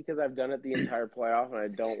this because I've done it the entire playoff and I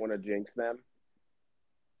don't want to jinx them.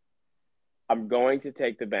 I'm going to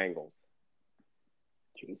take the Bengals.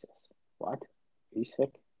 Jesus. What? Are you sick?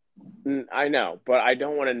 I know, but I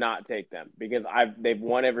don't want to not take them because they've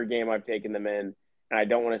won every game I've taken them in, and I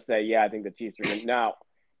don't want to say, yeah, I think the Chiefs are going to. No,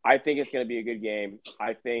 I think it's going to be a good game.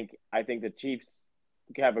 I think the Chiefs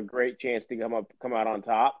have a great chance to come out on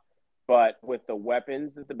top, but with the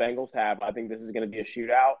weapons that the Bengals have, I think this is going to be a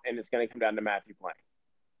shootout, and it's going to come down to Matthew playing.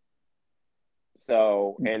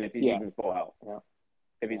 So, and if he's even full health,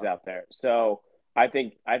 if he's out there, so I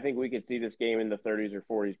think we could see this game in the 30s or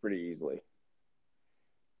 40s pretty easily.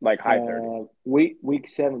 Like high 30s. Week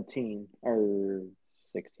 17 or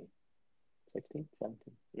 16. 16? 17?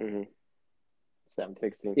 Mm-hmm.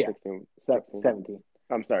 17. 16. Yeah. 16. 17.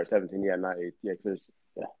 I'm sorry, 17. Yeah, not 8. Yeah, because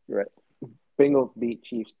you're right. Bengals beat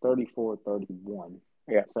Chiefs 34-31.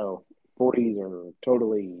 Yeah. So 40s are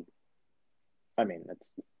totally, I mean,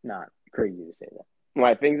 that's not crazy to say that.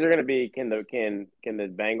 My things are going to be, can the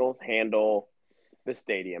Bengals handle the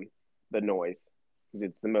stadium, the noise?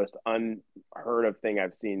 It's the most unheard of thing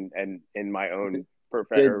I've seen in my own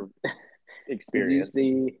professional experience.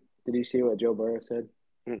 Did you see what Joe Burrow said?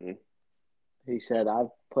 Mm-mm. He said, "I've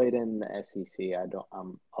played in the SEC.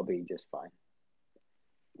 I'll be just fine."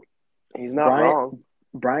 He's not wrong.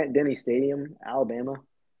 Bryant-Denny Stadium, Alabama,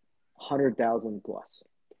 100,000 plus.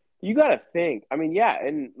 You got to think. I mean, yeah,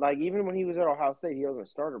 and like even when he was at Ohio State, he wasn't a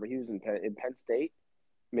starter, but he was in Penn State,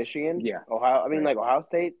 Michigan, Ohio. I mean, like Ohio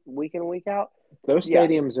State, week in and week out. Those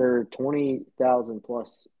stadiums are 20,000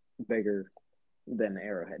 plus bigger than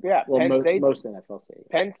Arrowhead. Yeah, well, most NFL stadiums.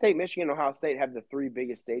 Penn State, Michigan, Ohio State have the 3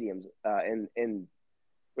 biggest stadiums in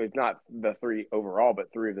it's not the 3 overall,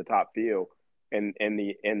 but 3 of the top few in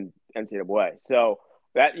NCAA. So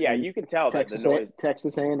that you can tell Texas, that the noise.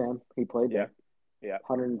 Texas A&M, he played there. Yeah,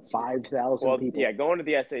 105,000 people. Yeah, going to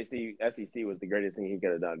the SEC was the greatest thing he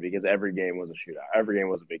could have done because every game was a shootout. Every game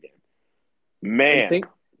was a big game. Man,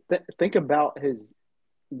 think about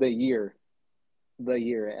the year at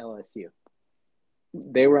LSU.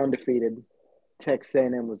 They were undefeated. Texas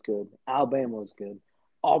A&M was good. Alabama was good.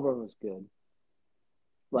 Auburn was good.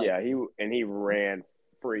 he ran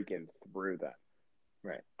freaking through that.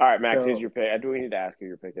 Right. All right, Max, who's your pick? Do we need to ask who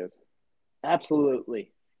your pick is?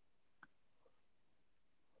 Absolutely.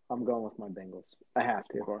 I'm going with my Bengals. I have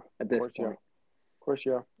to at this point. Of course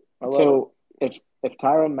you are. So if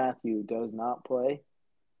Tyrann Mathieu does not play,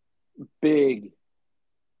 big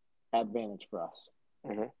advantage for us.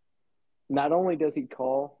 Mm-hmm. Not only does he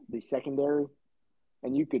call the secondary,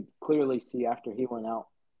 and you could clearly see after he went out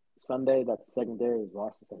Sunday that the secondary was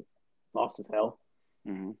lost as hell.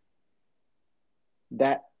 Mm-hmm.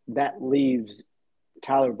 That leaves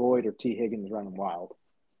Tyler Boyd or T. Higgins running wild.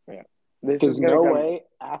 Yeah. There's no way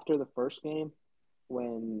after the first game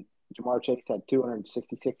when Jamar Chase had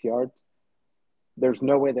 266 yards, there's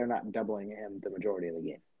no way they're not doubling him the majority of the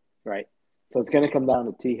game, right? So it's going to come down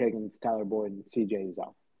to T. Higgins, Tyler Boyd, and C.J.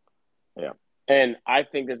 Uzomah. Yeah. And I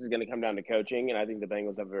think this is going to come down to coaching, and I think the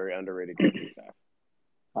Bengals have a very underrated coaching staff.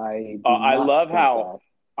 I love how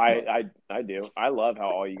I do. I love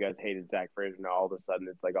how all you guys hated Zach Frazier. Now all of a sudden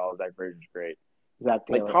it's like, oh, Zach Frazier's great. Zach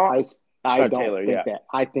Taylor. I don't think that.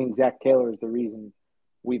 I think Zach Taylor is the reason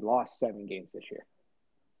we've lost 7 games this year.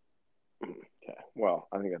 Okay. Well,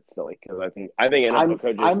 I think that's silly because I think NFL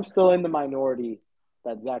coaches. I'm still in the minority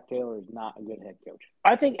that Zach Taylor is not a good head coach.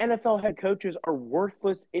 I think NFL head coaches are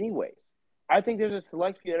worthless anyways. I think there's a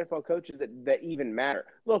select few NFL coaches that even matter.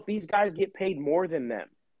 Look, these guys get paid more than them.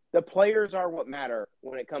 The players are what matter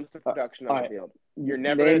when it comes to production on the field. You're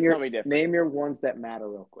never going to tell me different. Name your ones that matter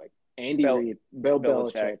real quick. Andy Reid, Bill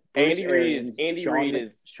Belichick, Andy Reid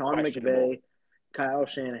is Sean McVay, Kyle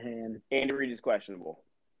Shanahan. Andy Reid is questionable.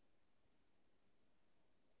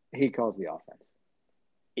 He calls the offense.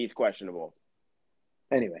 He's questionable.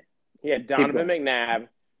 Anyway. He had Donovan McNabb.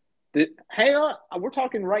 Hang on. We're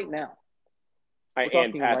talking right now. And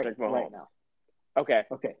Patrick Mahomes. Right now. Okay.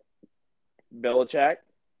 Belichick.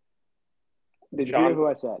 Did you hear who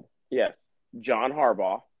I said? Yes. John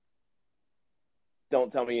Harbaugh.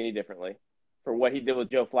 Don't tell me any differently. For what he did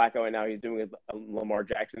with Joe Flacco and now he's doing with Lamar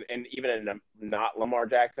Jackson, and even in not Lamar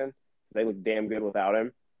Jackson, they look damn good without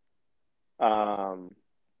him. Stefanski,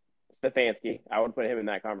 I would put him in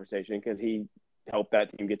that conversation because he helped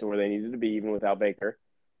that team get to where they needed to be even without Baker.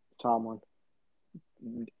 Tomlin.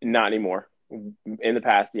 Not anymore. In the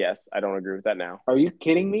past, yes. I don't agree with that now. Are you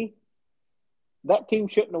kidding me? That team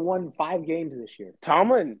shouldn't have won 5 games this year.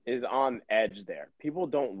 Tomlin is on edge there. People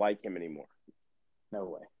don't like him anymore. No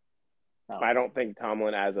way. No. I don't think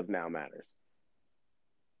Tomlin as of now matters.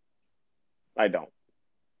 I don't.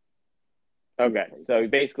 Okay, so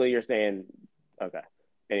basically you're saying, okay.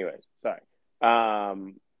 Anyways, sorry.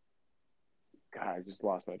 God, I just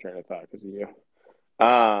lost my train of thought because of you.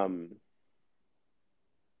 I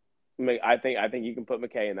think you can put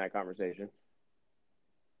McKay in that conversation.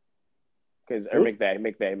 McVay. Oh.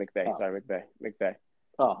 Sorry, McVay.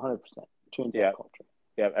 Oh, 100%. Change that culture.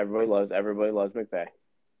 Yeah, everybody loves McVay.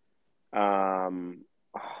 I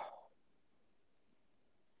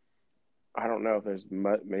don't know if there's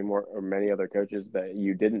many other coaches that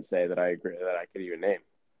you didn't say that I agree that I could even name.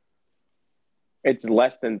 It's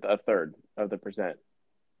less than a third of the percent.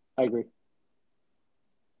 I agree.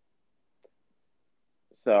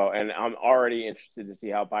 So, and I'm already interested to see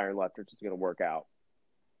how Byron Leftwich is going to work out.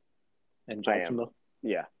 And Jacksonville?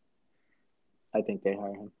 Yeah. I think they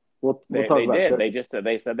hire him. We'll talk they about did. coaching.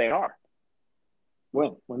 They said they are.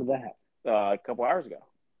 When? When did that happen? A couple hours ago.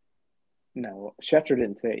 No, Schefter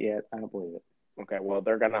didn't say it yet. I don't believe it. Okay, well,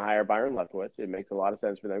 they're going to hire Byron Leftwich. It makes a lot of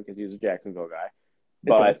sense for them because he's a Jacksonville guy.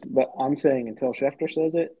 But I'm saying until Schefter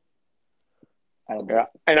says it, I don't believe it.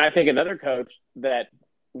 And I think another coach that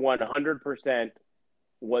 100%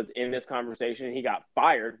 was in this conversation and he got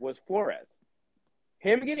fired was Flores.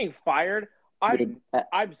 Him getting fired, I'm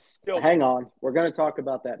still. Hang on, we're going to talk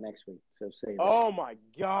about that next week. So save it. Oh my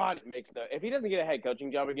God, if he doesn't get a head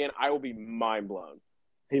coaching job again, I will be mind blown.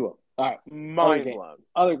 He will. All right, mind blown.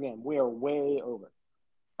 Other game, we are way over.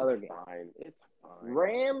 Other game, it's fine.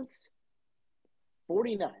 Rams,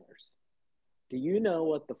 49ers. Do you know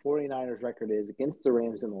what the 49ers record is against the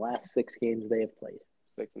Rams in the last 6 games they have played?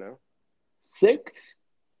 6-0.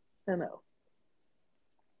 6-0.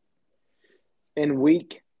 In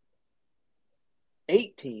week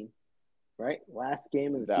 18, right? Last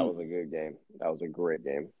game of the season. That was a good game. That was a great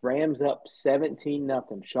game. Rams up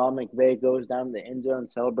 17-0. Sean McVay goes down to the end zone,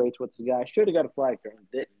 celebrates with his guy. Should have got a flag for him,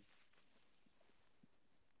 didn't.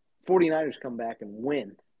 49ers come back and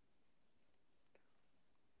win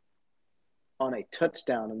on a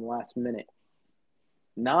touchdown in the last minute.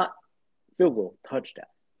 Not field goal, touchdown.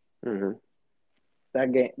 Mm-hmm. That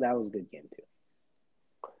was a good game too.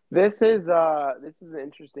 This is an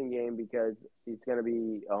interesting game because it's going to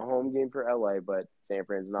be a home game for LA, but San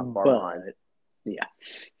Fran's not far behind. Yeah.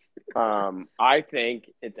 I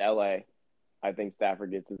think it's LA. I think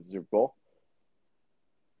Stafford gets to the Super Bowl.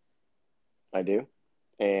 I do.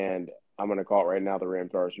 And I'm going to call it right now, the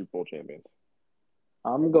Rams are Super Bowl champions.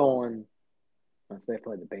 I'm going – if they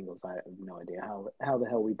play the Bengals, I have no idea how the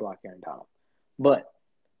hell we block Aaron Donald. But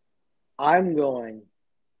I'm going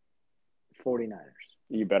 49ers.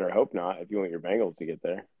 You better hope not if you want your Bengals to get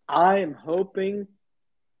there. I am hoping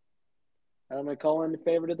 – I'm going to call in the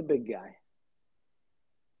favorite of the big guy.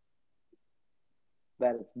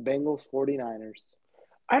 That it's Bengals 49ers.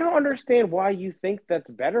 I don't understand why you think that's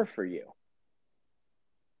better for you.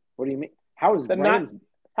 What do you mean? How's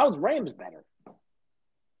Rams better?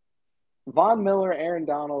 Von Miller, Aaron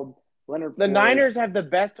Donald, Leonard Floyd. The Niners have the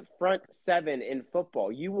best front 7 in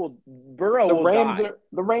football. Burrow will die.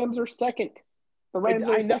 The Rams are second. The Rams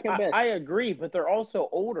are second best. I agree, but they're also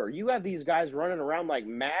older. You have these guys running around like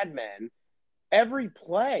madmen. Every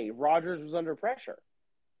play, Rodgers was under pressure.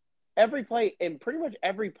 Every play, and pretty much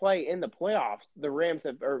every play in the playoffs, the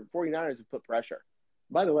 49ers have put pressure.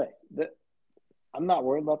 By the way, I'm not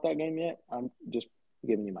worried about that game yet. I'm just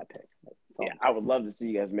giving you my pick. Yeah, I would love to see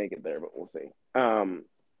you guys make it there, but we'll see.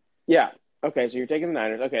 Yeah. Okay, so you're taking the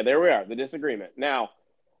Niners. Okay, there we are, the disagreement. Now,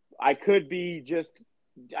 I could take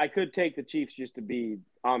the Chiefs just to be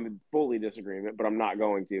on the fully disagreement, but I'm not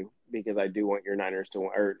going to because I do want your Niners to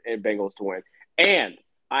win, or Bengals to win. And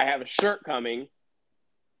I have a shirt coming.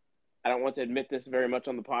 I don't want to admit this very much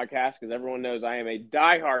on the podcast because everyone knows I am a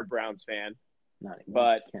diehard Browns fan. Not anymore.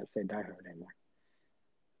 But I can't say diehard anymore.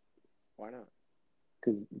 Why not?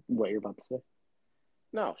 Because what you're about to say.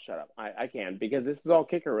 No, shut up. I can because this is all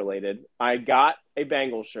kicker related. I got a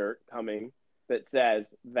Bengals shirt coming that says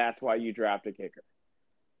that's why you draft a kicker.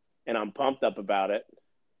 And I'm pumped up about it.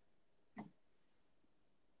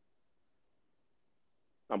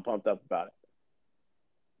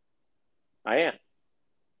 I am.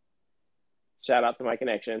 Shout out to my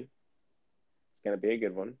connection. It's gonna be a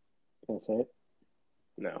good one. Can I say it?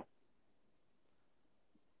 No,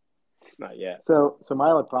 not yet. So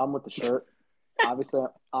my only problem with the shirt, obviously,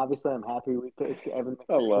 I'm happy we picked Evan McPherson.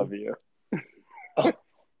 I love you.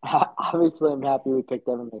 Obviously, I'm happy we picked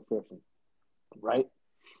Evan McPherson, right?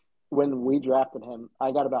 When we drafted him,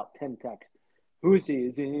 I got about 10 texts. Who is he?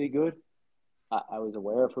 Is he any good? I was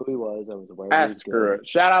aware of who he was. I was aware he was Screw good. it.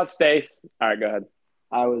 Shout out Stace. All right, go ahead.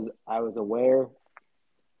 I was aware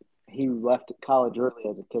he left college early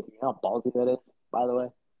as a kicker. You know how ballsy that is, by the way?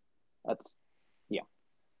 Yeah.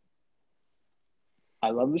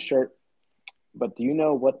 I love the shirt, but do you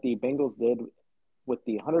know what the Bengals did with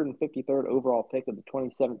the 153rd overall pick of the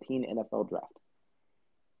 2017 NFL draft?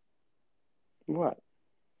 What?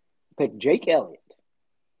 Pick Jake Elliott,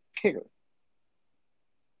 kicker.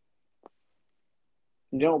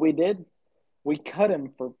 You know what we did? We cut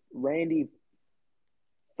him for Randy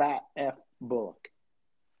Fat F Bullock.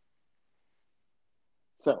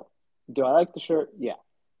 So, do I like the shirt? Yeah.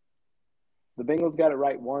 The Bengals got it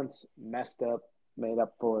right once, messed up, made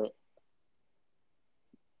up for it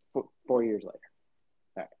 4 years later.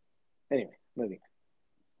 All right. Anyway, moving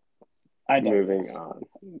on. Moving on.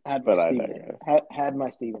 Had my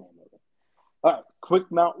Stephen A. moving. All right,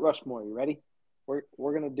 quick Mount Rushmore. You ready?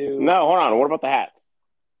 We're gonna do. No, hold on. What about the hats?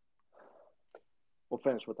 We'll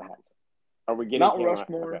finish with the hats. Are we getting Mount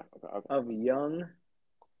Rushmore okay. of young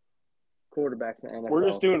quarterbacks in the NFL? We're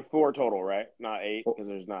just doing 4 total, right? Not 8, because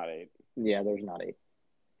there's not 8. Yeah, there's not 8.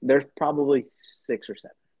 There's probably 6 or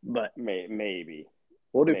 7, but maybe.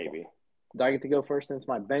 We'll do maybe. 4. Do I get to go first since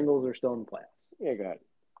my Bengals are still in the playoffs? Yeah, go ahead.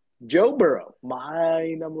 Joe Burrow,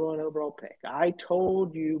 my number 1 overall pick. I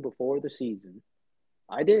told you before the season.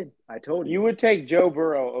 I did. I told you. You would take Joe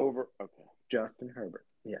Burrow over. Okay. Justin Herbert.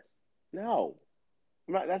 Yes. No.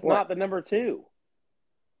 That's not the number 2.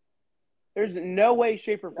 There's no way,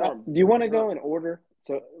 shape, or form. Do you want to go in order?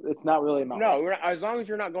 So it's not really about. No, as long as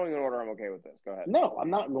you're not going in order, I'm okay with this. Go ahead. No, I'm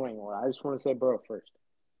not going in order. I just want to say Burrow first.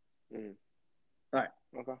 Mm. All right.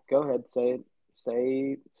 Okay. Go ahead. Say it.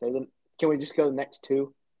 Say the. Can we just go the next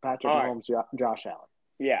 2? Patrick Mahomes, Josh Allen.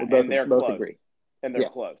 Yeah, and they're both close. Agree. And they're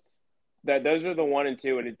close. Those are the 1 and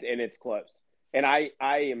 2, and it's close. And I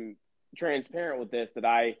am transparent with this that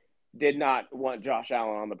I did not want Josh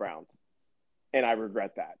Allen on the Browns, and I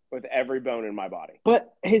regret that with every bone in my body.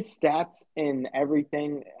 But his stats and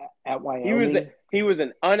everything at Wyoming, he was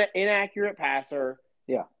an inaccurate passer.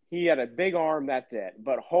 Yeah, he had a big arm. That's it.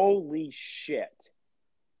 But holy shit,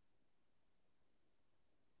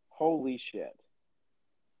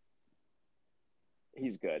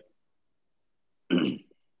 he's good. And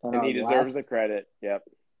he deserves the credit. Yep.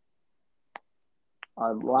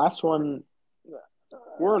 Last one.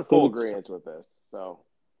 We're in full agreement with this. So,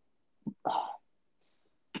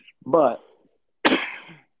 but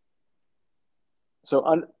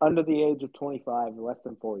under the age of 25, less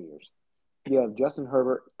than 4 years, you have Justin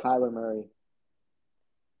Herbert, Kyler Murray,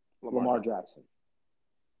 Lamar Jackson,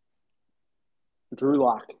 Drew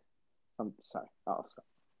Lock. I'm sorry. I'll stop.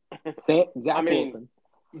 Zach Wilson.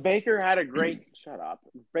 Baker had a great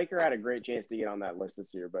Baker had a great chance to get on that list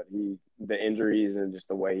this year, but the injuries and just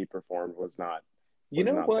the way he performed was not. You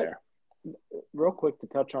know what? There. Real quick to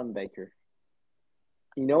touch on Baker.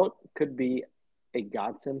 You know what could be a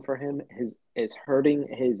godsend for him is hurting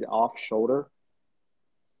his off shoulder,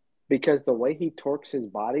 because the way he torques his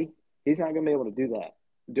body, he's not going to be able to do that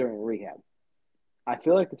during rehab. I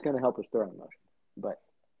feel like it's going to help his throwing motion, but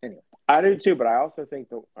anyway. I do too, but I also think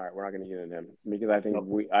all right, we're not going to get into him because I think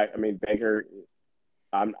Baker.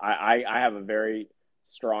 I have a very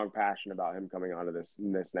strong passion about him coming onto this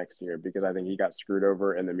next year because I think he got screwed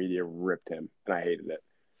over and the media ripped him and I hated it.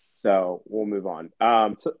 So we'll move on.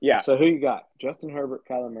 So who you got? Justin Herbert,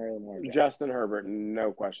 Kyler Murray, Lamar Jackson. Justin Herbert,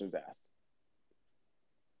 no questions asked.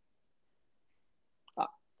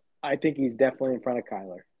 I think he's definitely in front of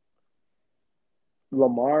Kyler.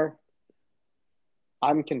 Lamar,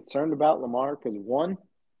 I'm concerned about Lamar because, one,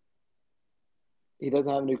 he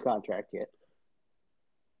doesn't have a new contract yet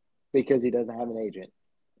because he doesn't have an agent.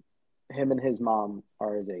 Him and his mom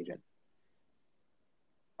are his agent.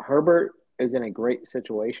 Herbert is in a great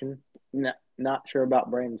situation. Not sure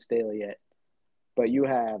about Brandon Staley yet, but you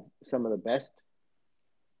have some of the best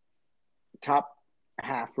top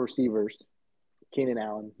half receivers, Keenan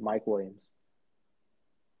Allen, Mike Williams,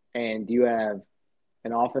 and you have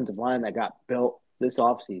an offensive line that got built this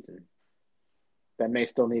offseason that may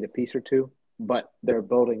still need a piece or two, but they're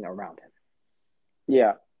building around him.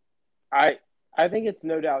 Yeah. I think it's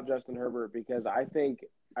no doubt Justin Herbert because I think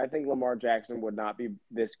Lamar Jackson would not be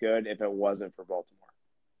this good if it wasn't for Baltimore.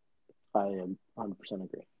 I 100%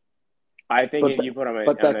 agree. I think if you put him but on a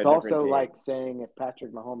that's different also team, like saying if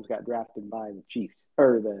Patrick Mahomes got drafted by the Chiefs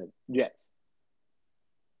or the Jets.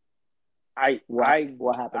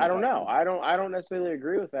 What happened? I don't know. I don't necessarily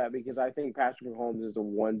agree with that because I think Patrick Mahomes is a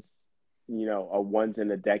once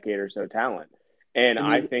in a decade or so talent. And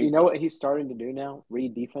I think you know what he's starting to do now?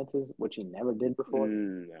 Read defenses, which he never did before.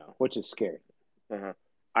 No. Which is scary. Uh-huh.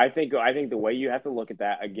 I think the way you have to look at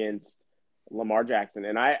that against Lamar Jackson,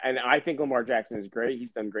 and I think Lamar Jackson is great.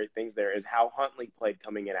 He's done great things there. Is how Huntley played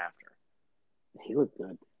coming in after. He looked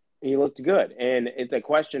good. He looked good, and it's a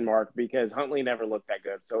question mark because Huntley never looked that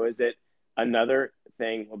good. So is it another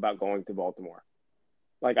thing about going to Baltimore?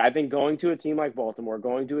 Like I think going to a team like Baltimore,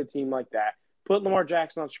 going to a team like that, put Lamar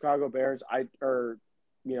Jackson on Chicago Bears. I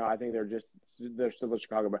think they're still the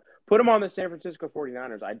Chicago Bears. Put them on the San Francisco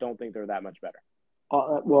 49ers. I don't think they're that much better.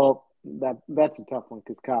 Well, that's a tough one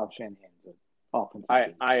because Kyle Shanahan's an offensive.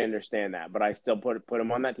 I understand that, but I still put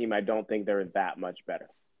them on that team. I don't think they're that much better.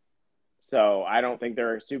 So I don't think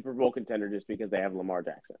they're a Super Bowl contender just because they have Lamar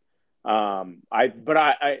Jackson.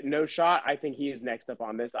 No shot. I think he is next up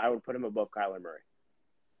on this. I would put him above Kyler Murray.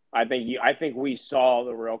 I think we saw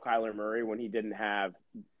the real Kyler Murray when he didn't have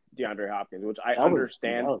DeAndre Hopkins, which I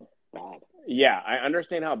understand. That was bad. Yeah, I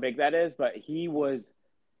understand how big that is, but he was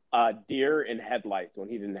a deer in headlights when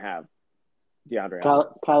he didn't have DeAndre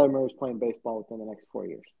Hopkins. Kyler Murray's playing baseball within the next 4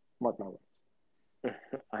 years. Mark my words.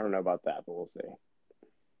 I don't know about that, but we'll see.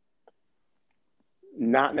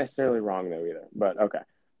 Not necessarily wrong though either, but okay.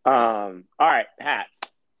 All right, hats.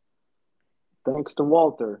 Thanks to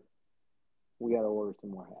Walter, we got to order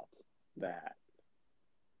some more hats. That.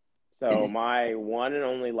 So my one and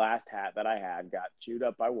only last hat that I had got chewed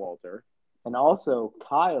up by Walter. And also,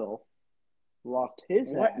 Kyle lost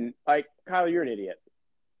his hat. Like, Kyle, you're an idiot.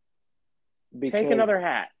 Because take another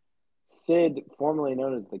hat. Sid, formerly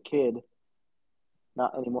known as the Kid,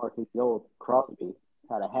 not anymore because the old Crosby,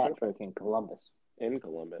 had a hat trick in Columbus. In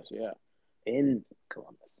Columbus, yeah. In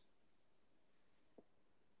Columbus.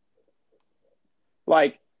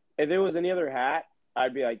 Like, if it was any other hat,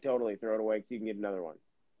 I'd be like, totally throw it away because you can get another one.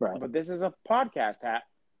 Right. But this is a podcast hat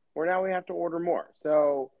where now we have to order more.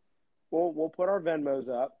 So we'll put our Venmos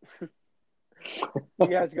up. You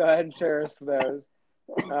guys go ahead and share us for those.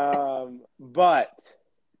 But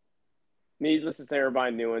needless to say, we're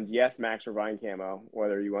buying new ones. Yes, Max, we're buying camo,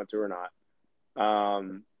 whether you want to or not.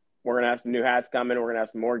 We're going to have some new hats coming. We're going to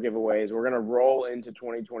have some more giveaways. We're going to roll into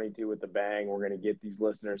 2022 with a bang. We're going to get these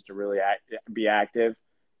listeners to really be active,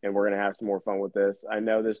 and we're going to have some more fun with this. I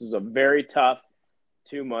know this was a very tough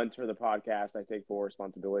 2 months for the podcast. I take full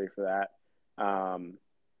responsibility for that.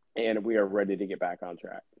 And we are ready to get back on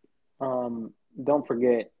track. Don't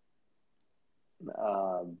forget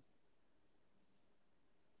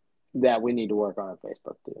that we need to work on our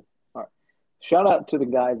Facebook too. All right. Shout out to the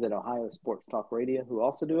guys at Ohio Sports Talk Radio who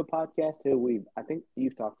also do a podcast. I think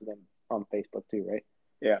you've talked to them on Facebook too, right?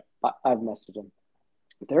 Yeah, I've messaged them.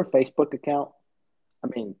 Their Facebook account, I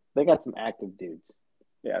mean, they got some active dudes.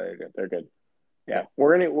 Yeah, they're good. They're good. Yeah,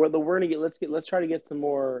 we're gonna get let's try to get some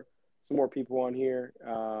more people on here.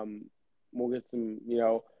 We'll get some,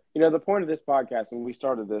 the point of this podcast when we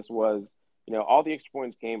started this was, all the extra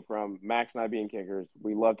points came from Max and I being kickers.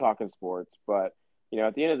 We love talking sports, but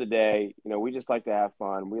at the end of the day, we just like to have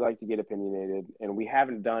fun. We like to get opinionated, and we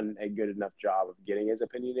haven't done a good enough job of getting as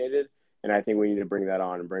opinionated. And I think we need to bring that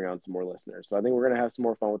on and bring on some more listeners. So I think we're going to have some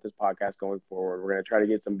more fun with this podcast going forward. We're going to try to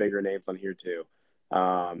get some bigger names on here too.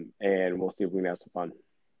 And we'll see if we can have some fun.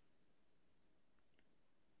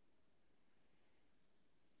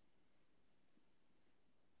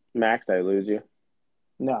 Max, did I lose you?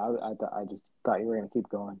 No, I just thought you were going to keep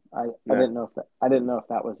going. I didn't know if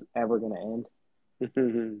that was ever going to end.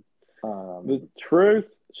 The truth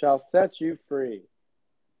shall set you free.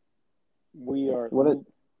 We are. Go ahead.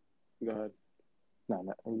 No,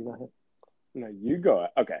 you go ahead. No, you go ahead.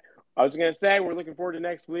 Okay. I was going to say we're looking forward to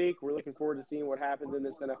next week. We're looking forward to seeing what happens in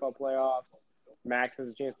this NFL playoffs. Max has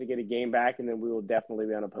a chance to get a game back, and then we will definitely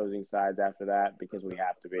be on opposing sides after that because we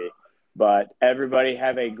have to be. But everybody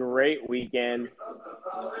have a great weekend.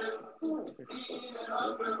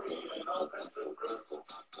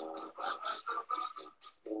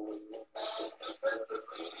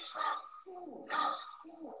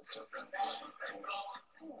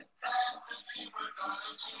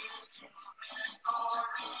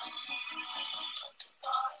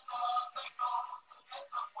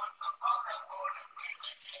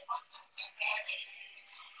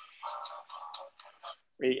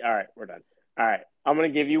 All right, we're done. All right, I'm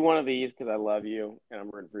going to give you one of these because I love you, and I'm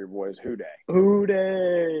rooting for your boys. Who Dey. Who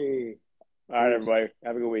Dey. All right, everybody.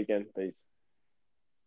 Have a good weekend. Peace.